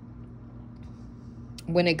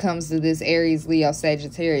when it comes to this Aries, Leo,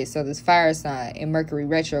 Sagittarius, so this fire sign in Mercury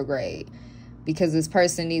retrograde, because this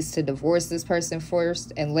person needs to divorce this person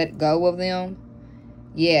first and let go of them.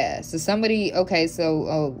 Yeah, so somebody, okay, so,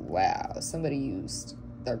 oh, wow, somebody used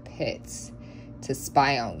their pets to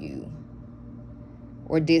spy on you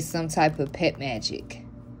or did some type of pet magic.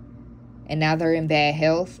 And now they're in bad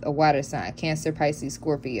health, a water sign, Cancer, Pisces,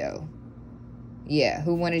 Scorpio. Yeah,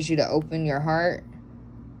 who wanted you to open your heart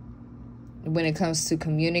when it comes to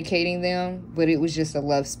communicating them, but it was just a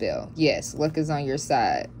love spell. Yes, luck is on your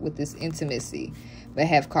side with this intimacy, but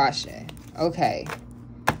have caution. Okay.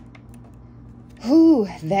 Whew,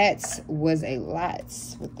 that was a lot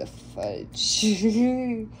with the fudge.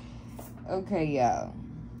 Okay, y'all.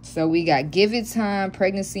 So we got give it time,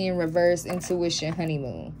 pregnancy in reverse, intuition,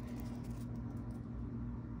 honeymoon.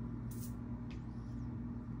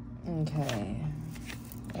 Okay.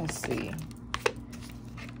 Let's see.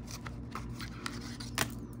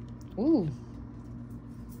 Ooh.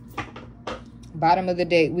 Bottom of the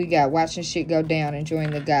deck, we got watching shit go down, enjoying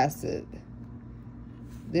the gossip.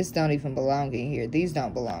 This don't even belong in here. These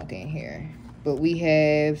don't belong in here. But we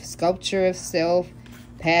have sculpture of self,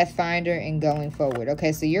 pathfinder, and going forward.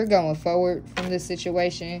 Okay, so you're going forward from this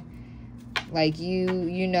situation. Like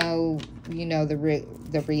you know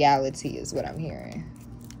the reality is what I'm hearing.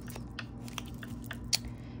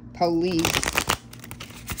 Police.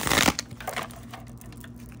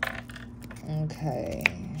 Okay.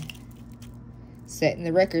 Setting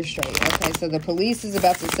the record straight. Okay, so the police is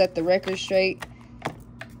about to set the record straight.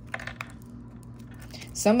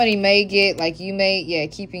 Somebody may get, like you may, yeah,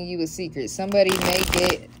 keeping you a secret. Somebody may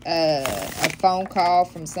get a phone call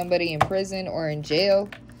from somebody in prison or in jail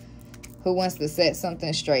who wants to set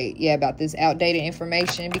something straight. Yeah, about this outdated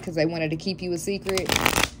information because they wanted to keep you a secret.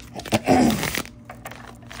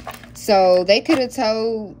 So they could have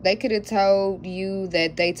told you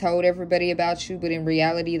that they told everybody about you, but in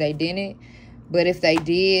reality they didn't. But if they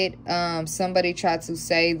did, somebody tried to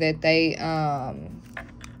say that they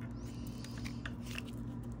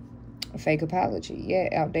a fake apology. Yeah,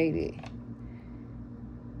 outdated.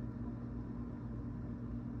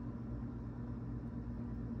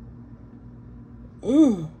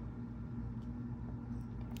 Ooh.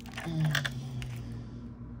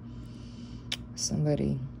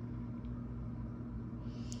 Somebody.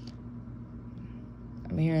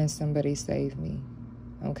 I'm hearing somebody save me.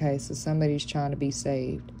 Okay, so somebody's trying to be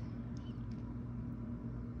saved.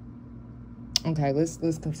 Okay, let's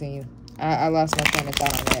continue. I lost my train of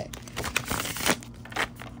thought on that.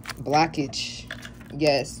 Blockage.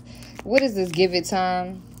 Yes. What is this? Give it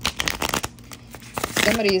time.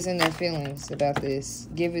 Somebody is in their feelings about this.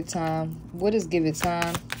 Give it time. What is give it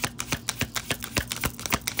time?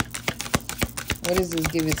 What is this?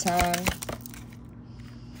 Give it time.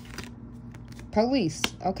 Police.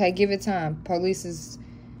 Okay, give it time. Police is,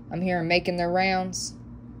 I'm hearing, making their rounds.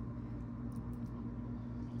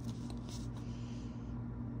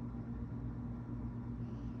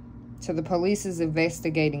 So the police is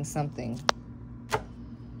investigating something.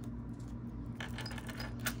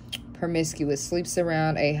 Promiscuous. Sleeps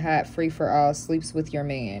around a hot free-for-all. Sleeps with your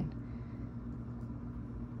man.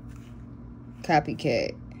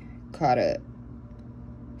 Copycat. Caught up.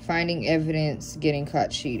 Finding evidence. Getting caught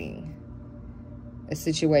cheating. A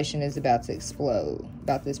situation is about to explode.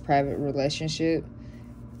 About this private relationship.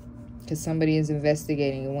 because somebody is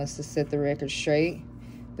investigating and wants to set the record straight.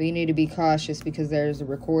 But you need to be cautious because there's a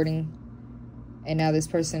recording. And now this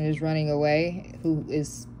person is running away who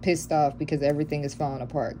is pissed off because everything is falling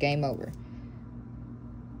apart. Game over.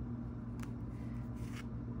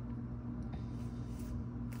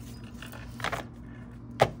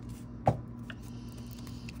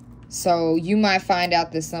 So you might find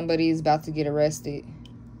out that somebody is about to get arrested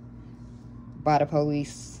by the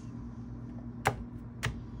police.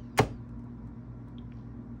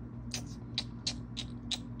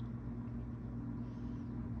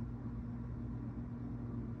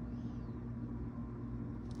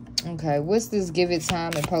 Okay, what's this give it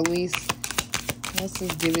time in police? What's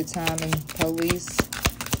this give it time in police?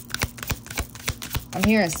 I'm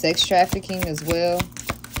hearing sex trafficking as well.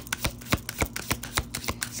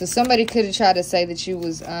 So somebody could have tried to say that you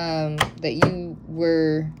was that you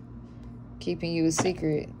were keeping you a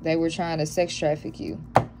secret. They were trying to sex traffic you.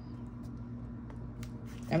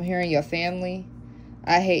 I'm hearing your family.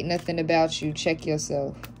 I hate nothing about you. Check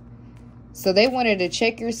yourself. So they wanted to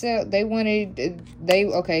check yourself.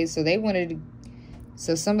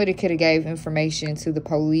 So somebody could have gave information to the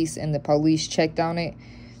police and the police checked on it.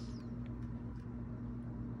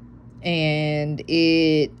 And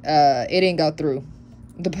it didn't go through.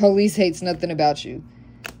 The police hates nothing about you.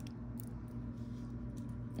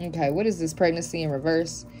 Okay, what is this pregnancy in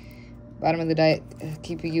reverse? Bottom of the deck,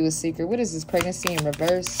 keeping you a secret. What is this pregnancy in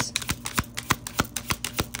reverse?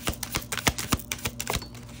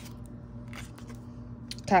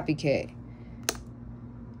 Copycat.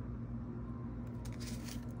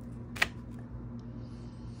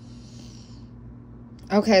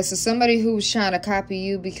 Okay, so somebody who's trying to copy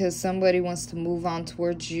you because somebody wants to move on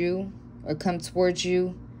towards you or come towards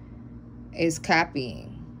you is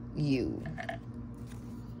copying you.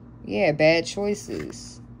 Yeah, bad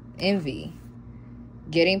choices. Envy.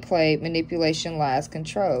 Getting played, manipulation, lies,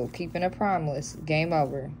 control. Keeping a promise. Game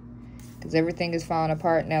over. Because everything is falling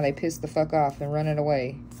apart. Now they pissed the fuck off and running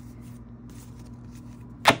away.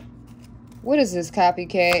 What is this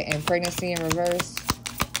copycat and pregnancy in reverse?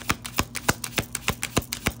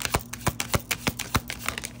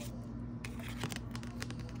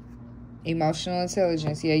 Emotional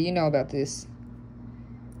intelligence. Yeah, you know about this.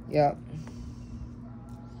 Yep.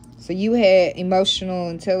 So you had emotional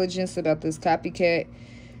intelligence about this copycat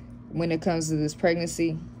when it comes to this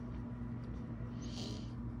pregnancy.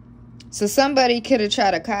 So somebody could have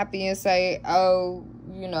tried to copy and say, oh,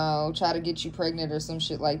 you know, try to get you pregnant or some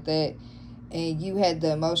shit like that. And you had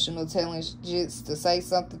the emotional intelligence to say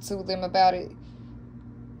something to them about it.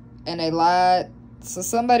 And they lied. So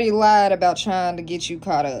somebody lied about trying to get you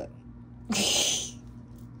caught up.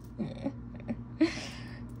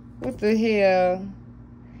 What the hell?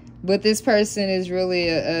 But this person is really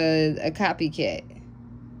a copycat.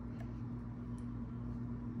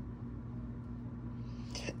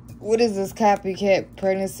 What is this copycat?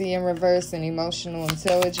 Pregnancy in reverse and emotional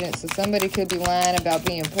intelligence. So somebody could be lying about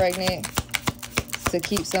being pregnant to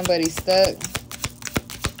keep somebody stuck.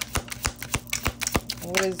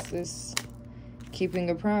 What is this?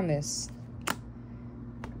 Keeping a promise.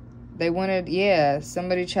 They wanted, yeah,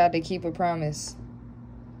 somebody tried to keep a promise.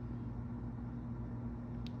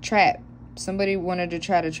 Trap. Somebody wanted to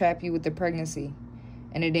try to trap you with the pregnancy,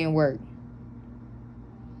 and it didn't work.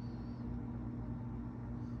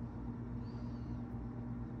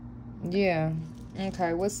 Yeah.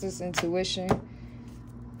 Okay, what's this intuition?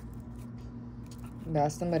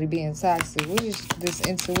 About somebody being toxic. What is this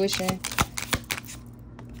intuition?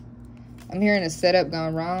 I'm hearing a setup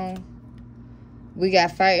gone wrong. We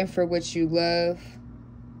got fighting for what you love.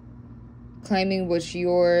 Claiming what's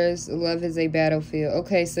yours. Love is a battlefield.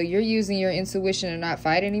 Okay, so you're using your intuition to not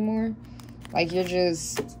fight anymore? Like you're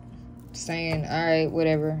just saying, all right,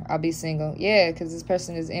 whatever. I'll be single. Yeah, because this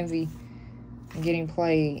person is envy and getting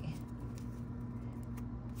played.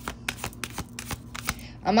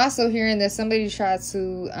 I'm also hearing that somebody tried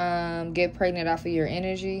to get pregnant off of your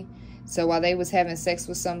energy. So while they was having sex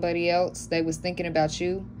with somebody else, they was thinking about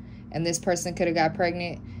you. And this person could have got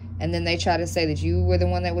pregnant. And then they try to say that you were the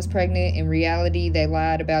one that was pregnant. In reality, they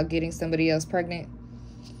lied about getting somebody else pregnant.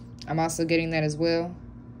 I'm also getting that as well.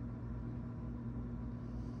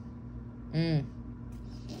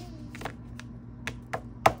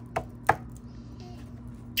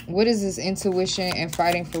 What is this intuition and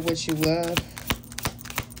fighting for what you love?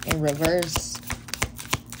 In reverse.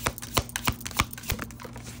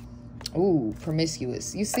 Ooh,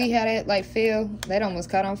 promiscuous. You see how that like fell? That almost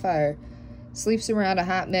caught on fire. Sleeps around a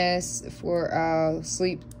hot mess for all.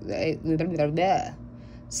 Sleeps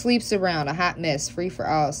around a hot mess, free for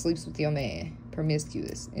all. Sleeps with your man.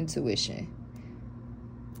 Promiscuous. Intuition.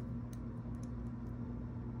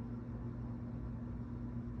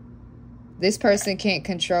 This person can't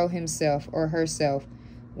control himself or herself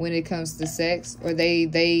when it comes to sex, or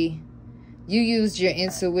you used your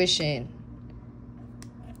intuition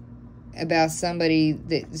about somebody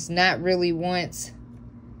that's not really wants,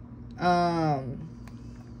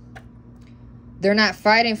 they're not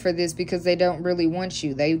fighting for this because they don't really want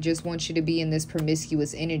you. They just want you to be in this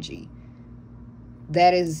promiscuous energy.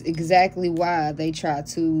 That is exactly why they try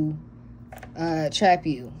to trap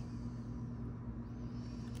you.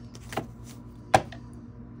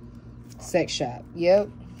 Sex shop. Yep.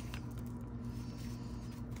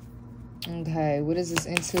 Okay. What is this?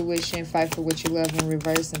 Intuition. Fight for what you love in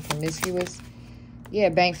reverse and promiscuous. Yeah,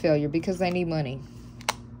 bank failure because they need money.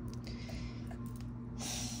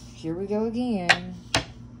 Here we go again.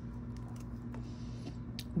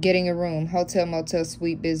 Getting a room. Hotel, motel,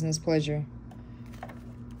 suite, business, pleasure.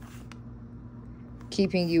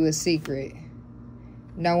 Keeping you a secret.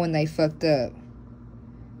 Knowing they fucked up.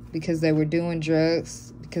 Because they were doing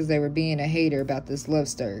drugs. Because they were being a hater about this love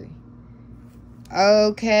story.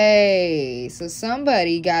 Okay. So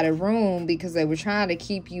somebody got a room because they were trying to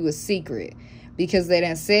keep you a secret. Because they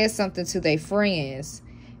done said something to their friends.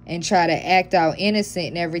 And try to act out innocent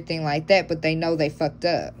and everything like that. But they know they fucked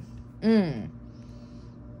up.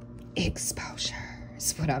 Exposure.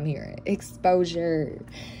 That's what I'm hearing. Exposure.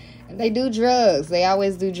 And they do drugs. They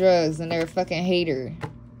always do drugs. And they're a fucking hater.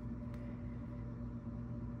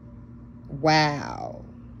 Wow.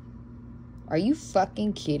 Are you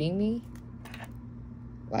fucking kidding me?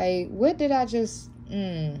 Like, what did I just...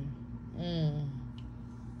 I'm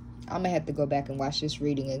going to have to go back and watch this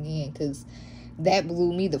reading again. Because that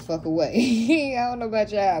blew me the fuck away. I don't know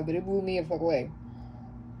about y'all, but it blew me the fuck away.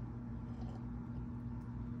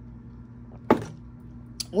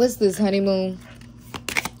 What's this, honeymoon?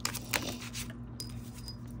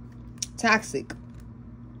 Toxic.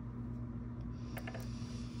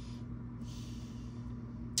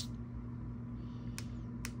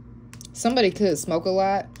 Somebody could smoke a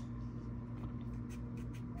lot.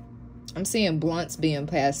 I'm seeing blunts being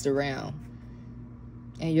passed around.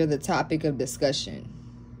 And you're the topic of discussion.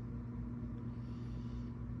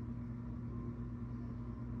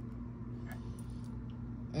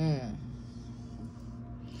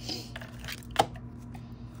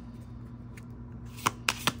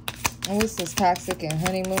 And what's this? Toxic and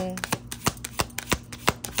honeymoon.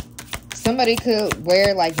 Somebody could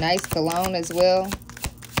wear like nice cologne as well.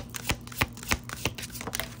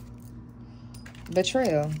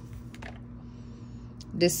 Betrayal.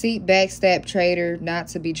 Deceit, backstab, traitor, not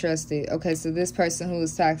to be trusted. Okay, so this person who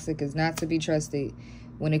is toxic is not to be trusted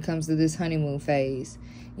when it comes to this honeymoon phase.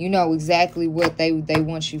 You know exactly what they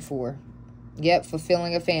want you for. Yep,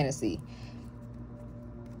 fulfilling a fantasy.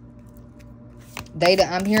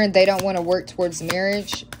 I'm hearing they don't want to work towards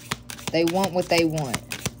marriage. They want what they want.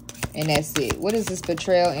 And that's it. What is this?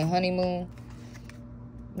 Betrayal and honeymoon?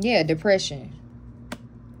 Yeah, depression.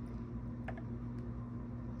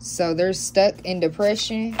 So they're stuck in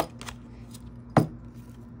depression.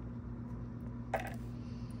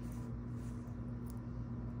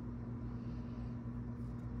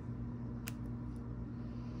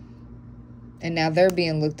 And now they're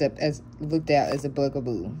being looked out as a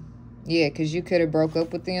bugaboo. Yeah, because you could have broke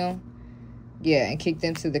up with them. Yeah, and kicked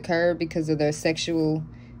them to the curb because of their sexual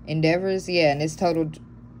endeavors. Yeah, and it's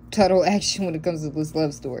total action when it comes to this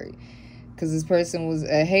love story. Because this person was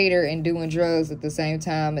a hater and doing drugs at the same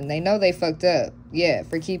time. And they know they fucked up. Yeah,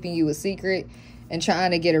 for keeping you a secret and trying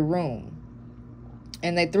to get a room.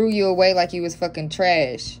 And they threw you away like you was fucking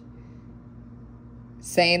trash.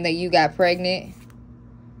 Saying that you got pregnant.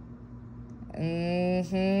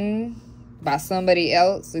 By somebody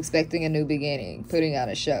else, expecting a new beginning. Putting on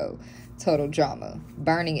a show. Total drama.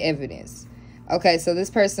 Burning evidence. Okay, so this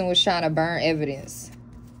person was trying to burn evidence.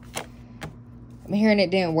 I'm hearing it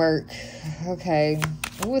didn't work. Okay.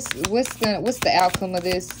 What's the outcome of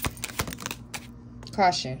this?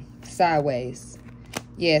 Caution. Sideways.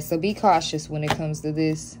 Yeah, so be cautious when it comes to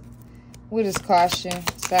this. What is caution?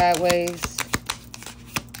 Sideways.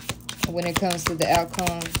 When it comes to the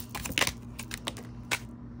outcome.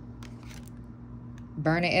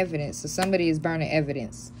 Burning evidence. So somebody is burning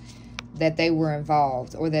evidence that they were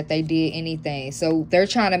involved or that they did anything. So they're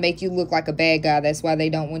trying to make you look like a bad guy. That's why they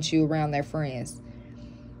don't want you around their friends.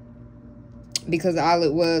 Because all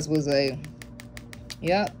it was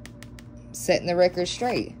setting the record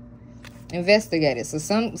straight. Investigate it. So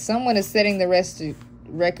someone is setting the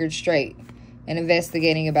record straight and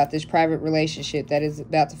investigating about this private relationship that is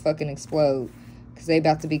about to fucking explode. Because they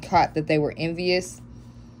about to be caught that they were envious.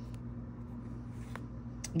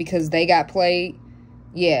 Because they got played.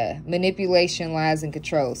 Yeah, manipulation, lies, and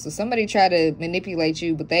control. So somebody tried to manipulate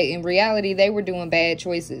you, but in reality, they were doing bad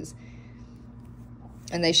choices.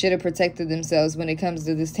 And they should have protected themselves when it comes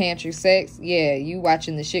to this tantric sex. Yeah, you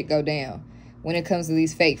watching the shit go down when it comes to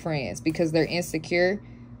these fake friends because they're insecure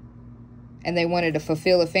and they wanted to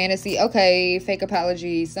fulfill a fantasy. Okay, fake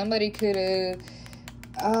apology. Somebody could have...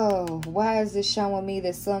 Oh, why is this showing me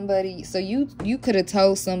that somebody... So you could have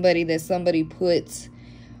told somebody that somebody put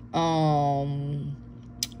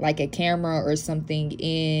like a camera or something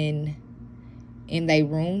in their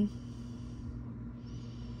room.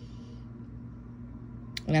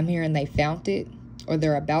 And I'm hearing they found it, or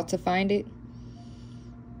they're about to find it.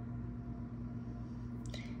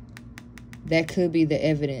 That could be the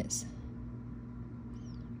evidence.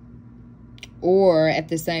 Or at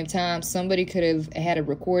the same time, somebody could have had a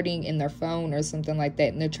recording in their phone or something like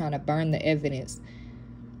that, and they're trying to burn the evidence.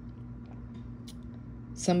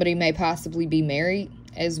 Somebody may possibly be married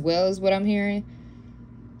as well, as what I'm hearing.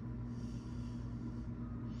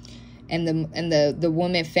 And the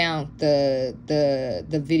woman found the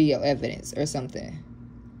video evidence or something.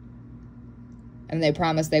 And they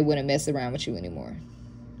promised they wouldn't mess around with you anymore.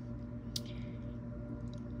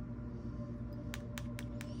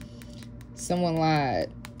 Someone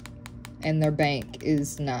lied and their bank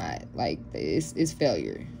is not, like, it's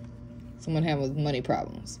failure. Someone having money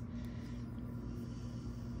problems.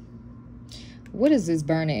 What is this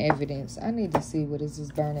burning evidence? I need to see what is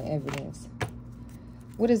this burning evidence.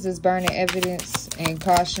 What is this burning evidence and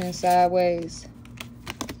caution sideways?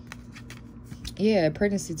 Yeah,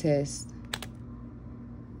 pregnancy test.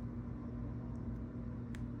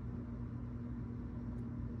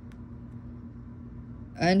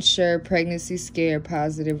 Unsure, pregnancy scare,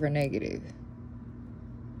 positive or negative.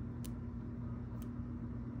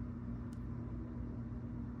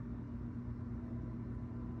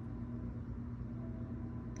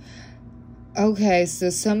 Okay, so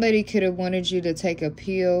somebody could have wanted you to take a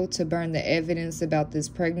pill to burn the evidence about this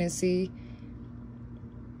pregnancy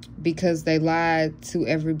because they lied to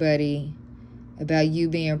everybody about you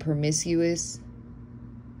being promiscuous.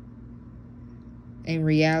 In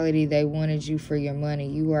reality, they wanted you for your money.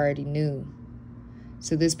 You already knew.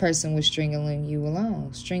 So this person was stringing you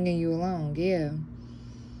along. Yeah.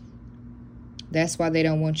 That's why they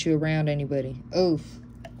don't want you around anybody. Oof.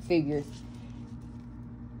 Figured.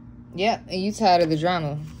 Yeah, and you tired of the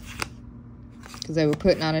drama. Because they were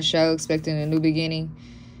putting on a show, expecting a new beginning.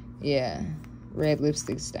 Yeah. Red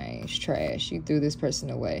lipstick stains. Trash. You threw this person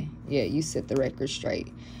away. Yeah, you set the record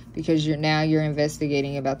straight. Because you're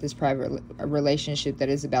investigating about this private relationship that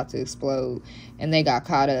is about to explode. And they got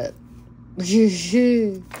caught up.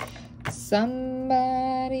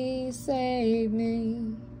 Somebody save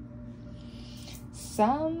me.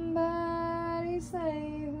 Somebody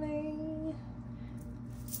save me.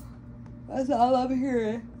 That's all I'm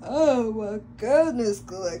hearing. Oh my goodness,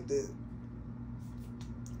 collective.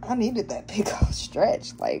 I needed that big old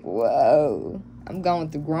stretch. Like, whoa. I'm going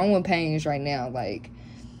through growing pains right now. Like,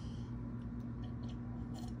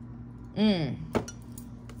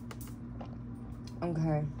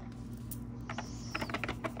 Okay.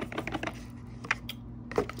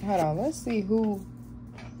 Hold on. Let's see who.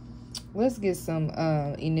 Let's get some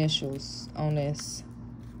initials on this.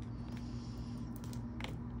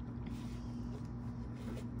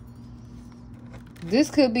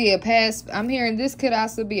 This could be a past. I'm hearing this could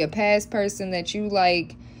also be a past person that you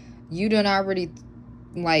done already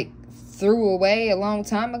threw away a long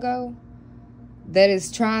time ago. That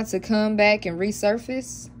is trying to come back and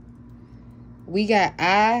resurface. We got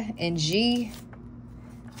I and G.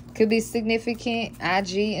 Could be significant.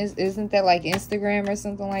 IG isn't that like Instagram or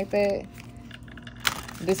something like that?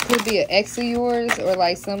 This could be an ex of yours or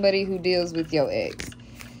like somebody who deals with your ex.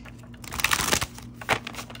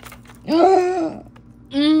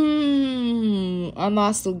 I'm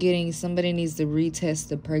also getting somebody needs to retest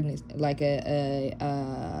the pregnancy, like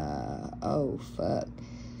oh fuck.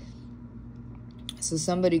 So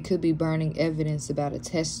somebody could be burning evidence about a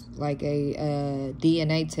test, like a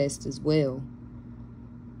DNA test as well.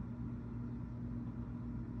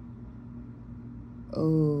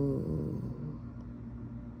 Oh.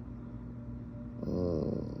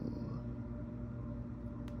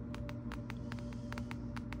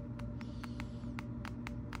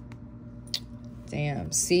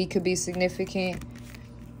 Damn. C could be significant.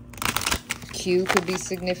 Q could be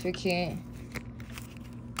significant.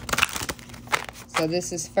 So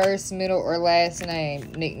this is first, middle, or last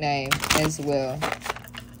name, nickname as well.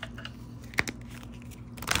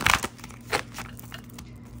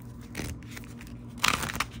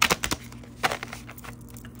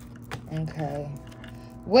 Okay.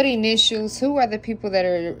 What initials? Who are the people that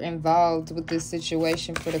are involved with this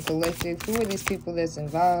situation for the collective? Who are these people that's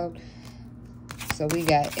involved? So we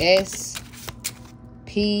got S,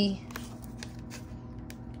 P.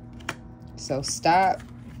 So stop.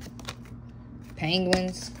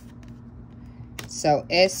 Penguins. So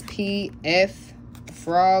S, P, F.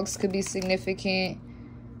 Frogs could be significant.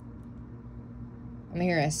 I'm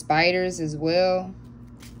hearing spiders as well.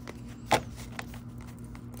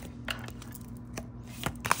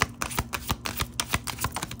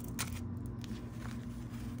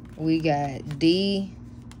 We got D.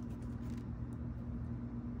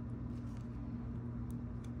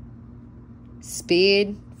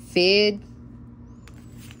 Spid, fid,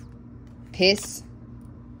 piss,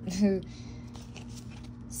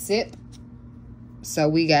 sip. So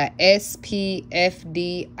we got S, P, F,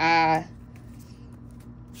 D, I.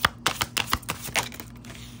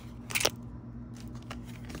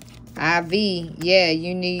 IV. Yeah,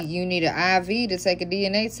 you need an IV to take a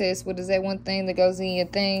DNA test. What is that one thing that goes in your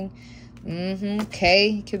thing?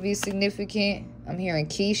 K could be significant. I'm hearing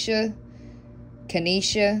Keisha,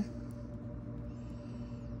 Kanisha.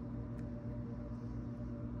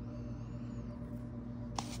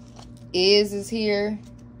 Is here.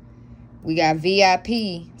 We got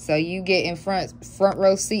VIP. So you get in front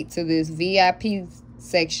row seat to this VIP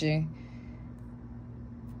section.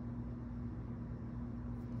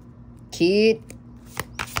 Kid.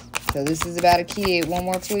 So this is about a kid. One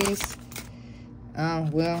more, please.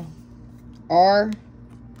 Well, R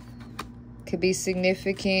could be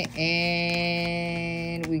significant.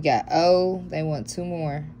 And we got O. They want 2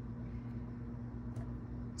 more.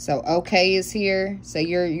 So okay is here. So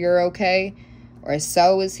you're okay. Or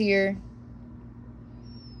so is here.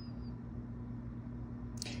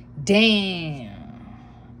 Damn.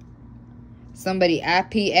 Somebody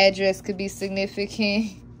IP address could be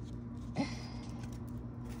significant.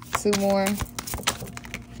 2 more.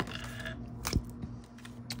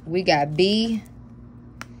 We got B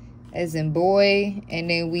as in boy. And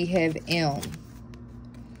then we have M.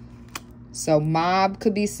 So mob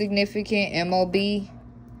could be significant. MOB.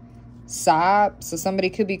 Sob. So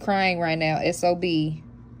somebody could be crying right now. SOB.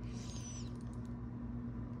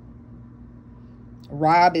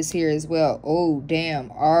 Rob is here as well. Oh, damn.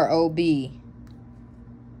 ROB.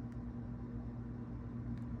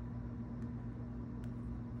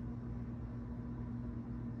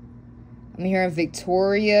 I'm hearing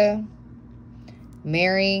Victoria,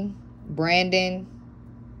 Mary, Brandon,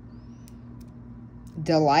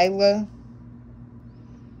 Delilah,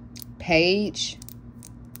 Paige,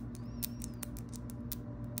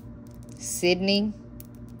 Sydney,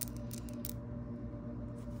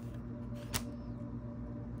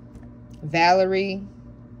 Valerie,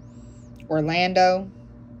 Orlando,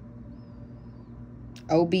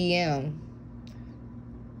 OBM.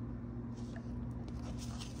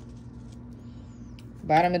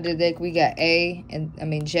 Bottom of the deck, we got J and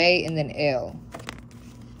then L.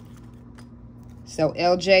 So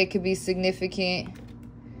LJ could be significant.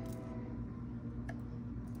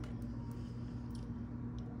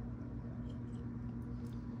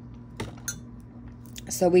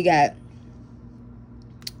 So we got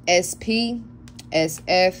SP,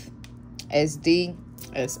 SF, SD,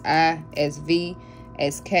 SI, SV,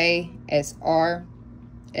 SK, SR,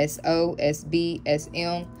 SO, SB,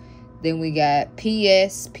 SM. Then we got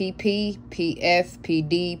PS, PP, PF,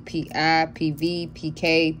 PD, PI, PV,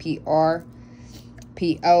 PK, PR,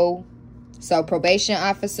 PO. So probation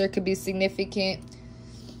officer could be significant.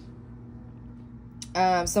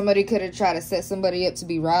 Somebody could have tried to set somebody up to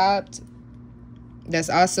be robbed. That's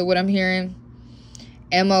also what I'm hearing.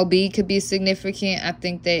 MOB could be significant. I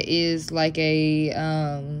think that is like a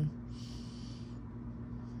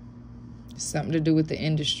something to do with the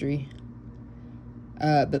industry.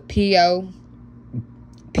 But PO,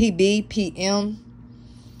 PB, PM.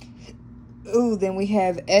 Ooh, then we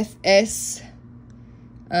have FS.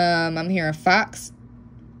 I'm hearing Fox.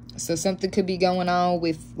 So something could be going on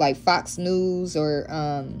with like Fox News, or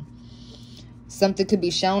something could be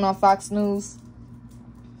shown on Fox News.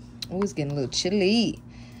 Oh, it's getting a little chilly.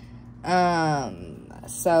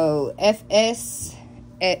 So FS,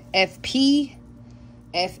 FP,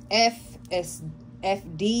 FF,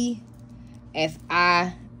 FD,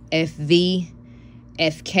 FI, FV,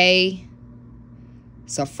 FK.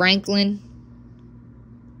 So Franklin.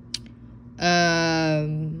 FR,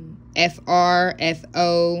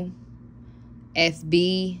 FO,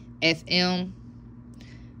 FB, FM.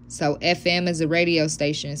 So FM is a radio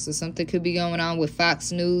station. So something could be going on with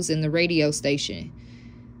Fox News and the radio station.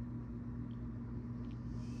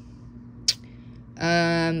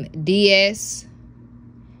 DS,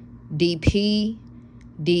 DP,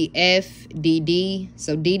 DF, DD.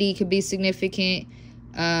 So DD could be significant.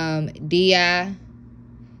 DI.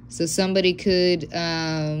 So somebody could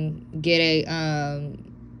get a,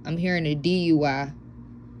 I'm hearing a DUI.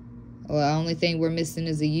 Well, the only thing we're missing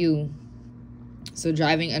is a U. So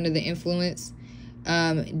driving under the influence.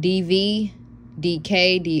 DV,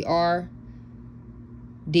 DK, DR,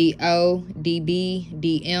 DO, DB,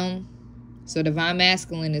 DM. So divine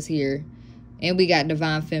masculine is here. And we got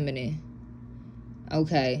divine feminine.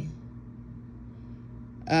 Okay.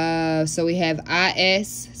 So we have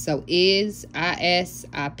IS, so is, IS,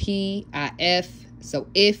 IP, IF, so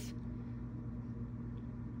if,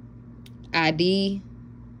 ID,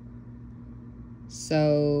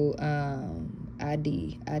 so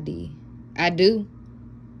ID, I do.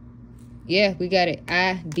 Yeah, we got it.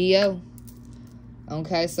 IDO.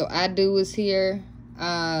 Okay, so I do is here.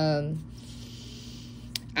 IV.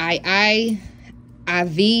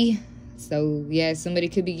 So yeah, somebody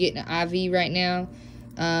could be getting an IV right now.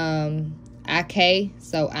 IK,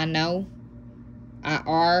 so I know.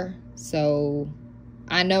 IR, so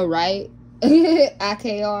I know, right?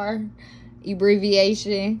 IKR,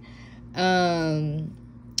 abbreviation.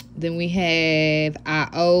 Then we have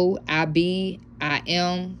IO, IB,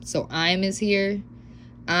 IM. So I'm is here.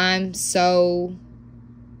 I'm so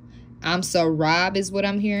Rob is what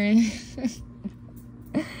I'm hearing.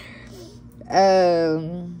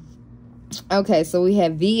 Okay, so we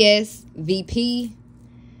have VS, VP.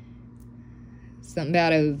 Something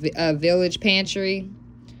about a village pantry.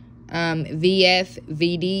 VF,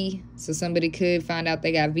 VD. So somebody could find out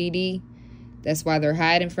they got VD. That's why they're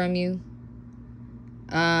hiding from you.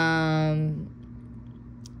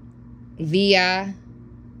 VI.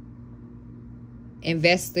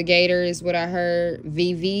 Investigator is what I heard.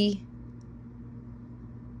 VV.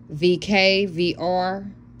 VK,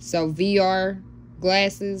 VR. So VR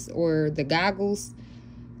glasses or the goggles.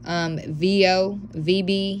 VO,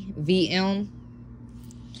 VB, VM.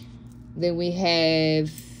 Then we have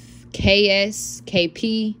KS,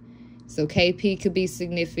 KP. So KP could be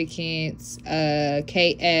significant.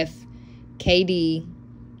 KF, KD,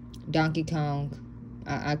 Donkey Kong.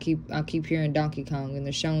 I keep hearing Donkey Kong and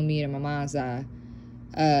they're showing me it in my mind's eye.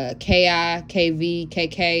 KI, KV,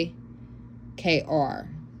 KK, KR.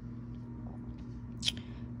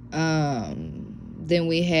 Then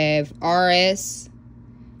we have RS.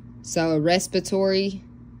 So respiratory.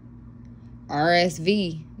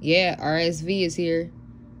 RSV. Yeah, RSV is here.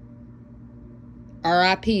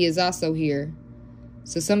 RIP is also here.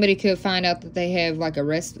 So somebody could find out that they have like a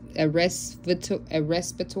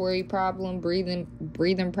respiratory problem, breathing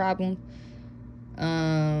problem.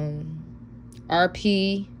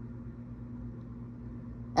 RP,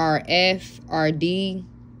 RF, RD,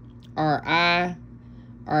 RI,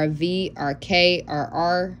 RV, RK,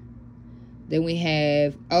 RR. Then we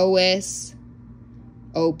have OS,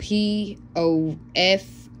 OP, OF,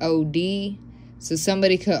 OD. So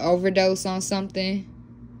somebody could overdose on something.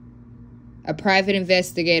 A private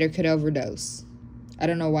investigator could overdose. I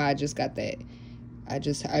don't know why I just got that. I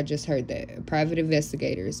just heard that. A private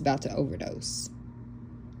investigator is about to overdose.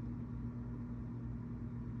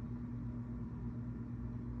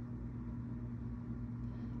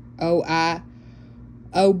 OI,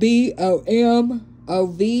 OB, OM,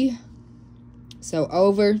 OV. So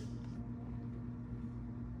over.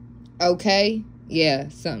 Okay. Yeah,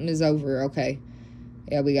 something is over. Okay.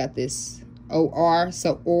 Yeah, we got this. OR,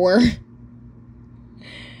 so or.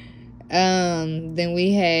 Then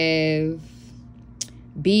we have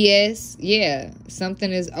BS. Yeah,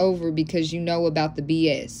 something is over because you know about the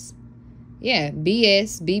BS. Yeah,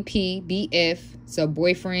 BS, BP, BF, so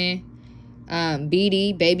boyfriend.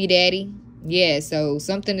 BD, baby daddy. Yeah, so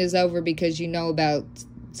something is over because you know about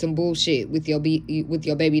some bullshit with your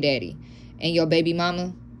baby daddy and your baby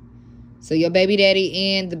mama. So your baby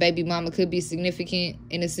daddy and the baby mama could be significant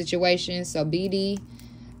in a situation. So BD,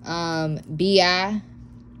 BI,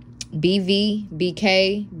 BV,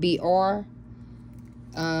 BK, BR,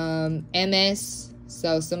 MS.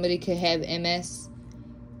 So somebody could have MS.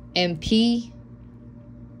 MP,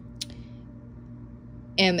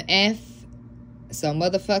 MF. So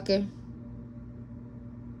motherfucker.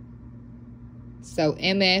 So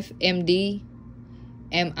MF, MD,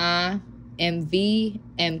 MI, MV,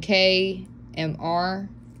 MK, MR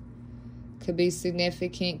could be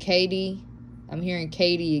significant. Katie, I'm hearing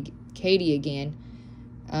Katie again.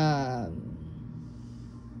 I'm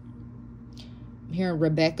hearing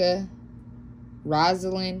Rebecca,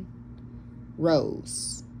 Rosalind,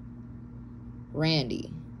 Rose,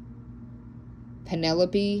 Randy,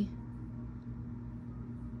 Penelope,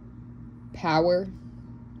 Power,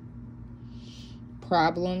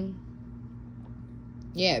 Problem,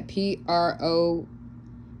 Yeah, PROB.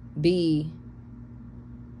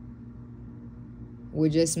 We're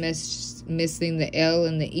just missing the L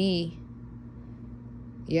and the E.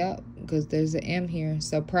 Yep, because there's an M here.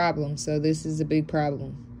 So problem. So this is a big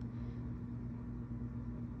problem.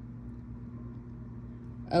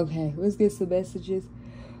 Okay, let's get some messages.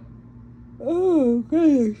 Oh,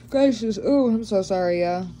 goodness gracious. Oh, I'm so sorry,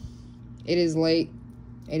 y'all. It is late.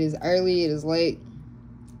 It is early. It is late.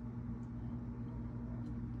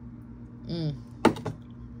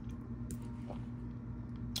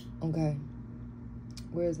 Okay.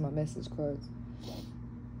 Where's my message cards?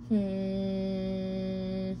 Oh,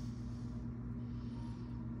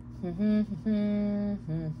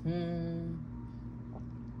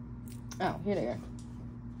 here they are.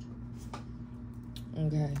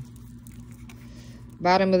 Okay.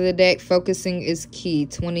 Bottom of the deck, focusing is key.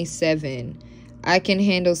 27. I can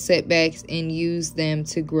handle setbacks and use them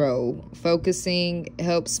to grow. Focusing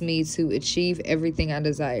helps me to achieve everything I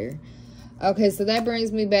desire. Okay, so that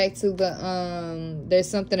brings me back to the there's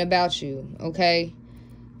something about you, okay?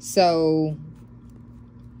 So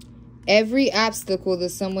every obstacle that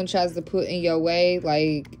someone tries to put in your way,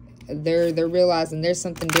 like they're realizing there's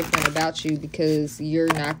something different about you because you're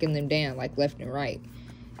knocking them down like left and right.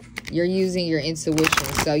 You're using your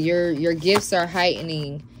intuition. So your gifts are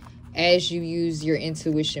heightening as you use your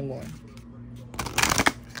intuition more.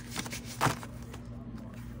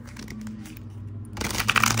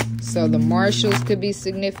 So the marshals could be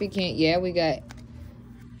significant. Yeah, we got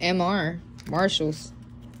MR, marshals.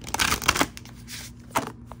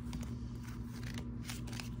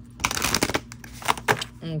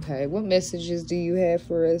 Okay, what messages do you have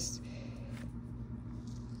for us?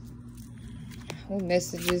 What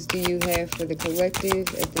messages do you have for the collective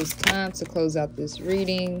at this time to close out this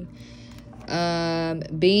reading?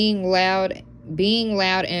 Being loud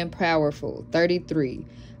and powerful. 33.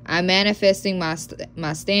 I'm manifesting my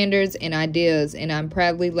standards and ideas, and I'm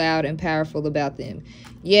proudly loud and powerful about them.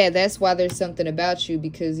 Yeah, that's why there's something about you,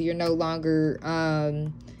 because you're no longer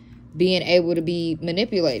being able to be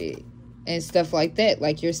manipulated and stuff like that.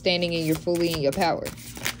 Like you're standing and you're fully in your power.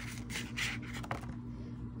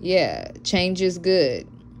 Yeah, change is good.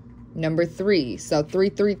 Number 3. So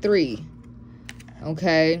 333.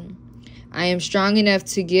 Okay. I am strong enough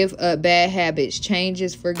to give up bad habits. Change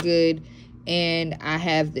is for good. And I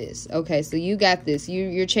have this. Okay, so you got this.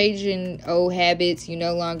 You're changing old habits. You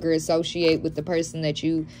no longer associate with the person that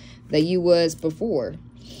you was before.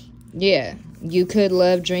 Yeah, you could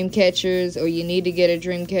love dream catchers, or you need to get a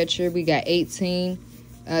dream catcher. We got 18.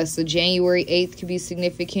 So January 8th could be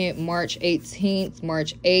significant. March 18th,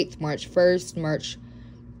 March 8th, March 1st, March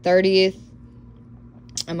 30th.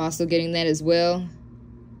 I'm also getting that as well.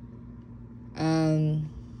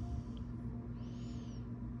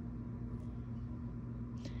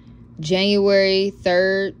 January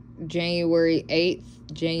 3rd, January 8th,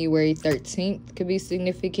 January 13th could be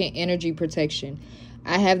significant. Energy protection.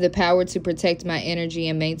 I have the power to protect my energy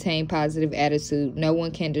and maintain positive attitude. No one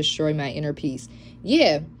can destroy my inner peace.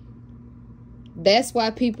 Yeah, that's why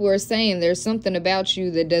people are saying there's something about you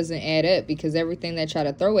that doesn't add up, because everything they try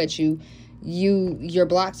to throw at you, you're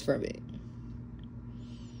blocked from it.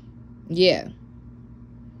 Yeah.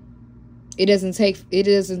 It doesn't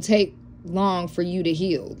take long for you to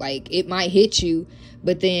heal. Like, it might hit you,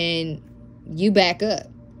 but then you back up,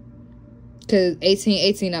 because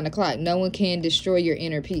 18 on the clock. No one can destroy your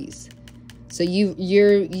inner peace. So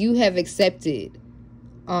you have accepted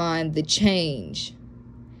on the change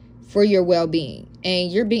for your well-being,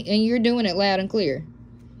 and you're doing it loud and clear.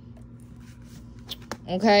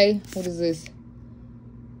 Okay, what is this?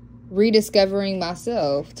 Rediscovering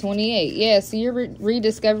myself. 28. Yeah, so you're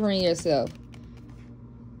rediscovering yourself.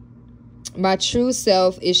 My true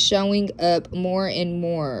self is showing up more and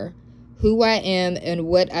more. Who I am and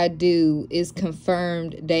what I do is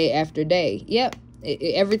confirmed day after day. Yep,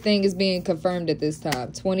 everything is being confirmed at this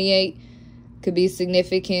time. 28 could be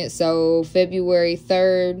significant. So February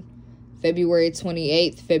 3rd, February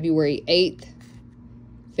 28th, February 8th,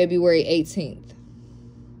 February 18th,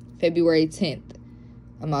 February 10th.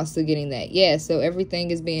 I'm also getting that. Yeah, so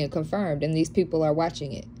everything is being confirmed, and these people are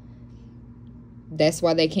watching it. That's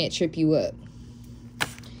why they can't trip you up.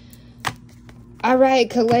 All right,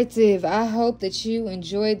 collective. I hope that you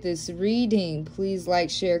enjoyed this reading. Please like,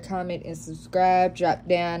 share, comment, and subscribe. Drop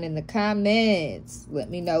down in the comments. Let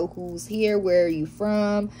me know who's here. Where are you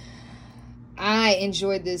from? I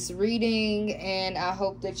enjoyed this reading, and I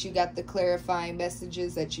hope that you got the clarifying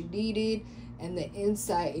messages that you needed and the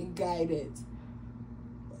insight and guidance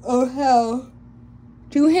on how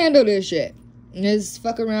to handle this shit. It's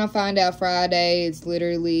fuck around, find out Friday. It's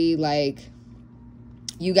literally like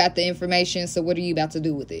You got the information, so what are you about to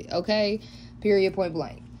do with it? Okay? Period, point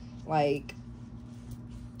blank. Like,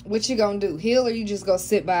 what you gonna do? Heal, or you just gonna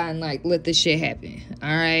sit by and, like, let this shit happen?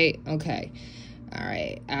 Alright? Okay.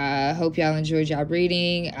 Alright. I hope y'all enjoyed y'all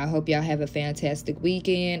reading. I hope y'all have a fantastic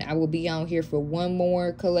weekend. I will be on here for one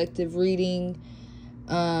more collective reading.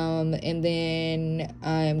 And then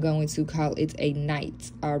I am going to call it a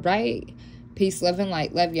night. Alright? Peace, love, and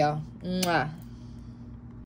light. Love y'all. Mwah.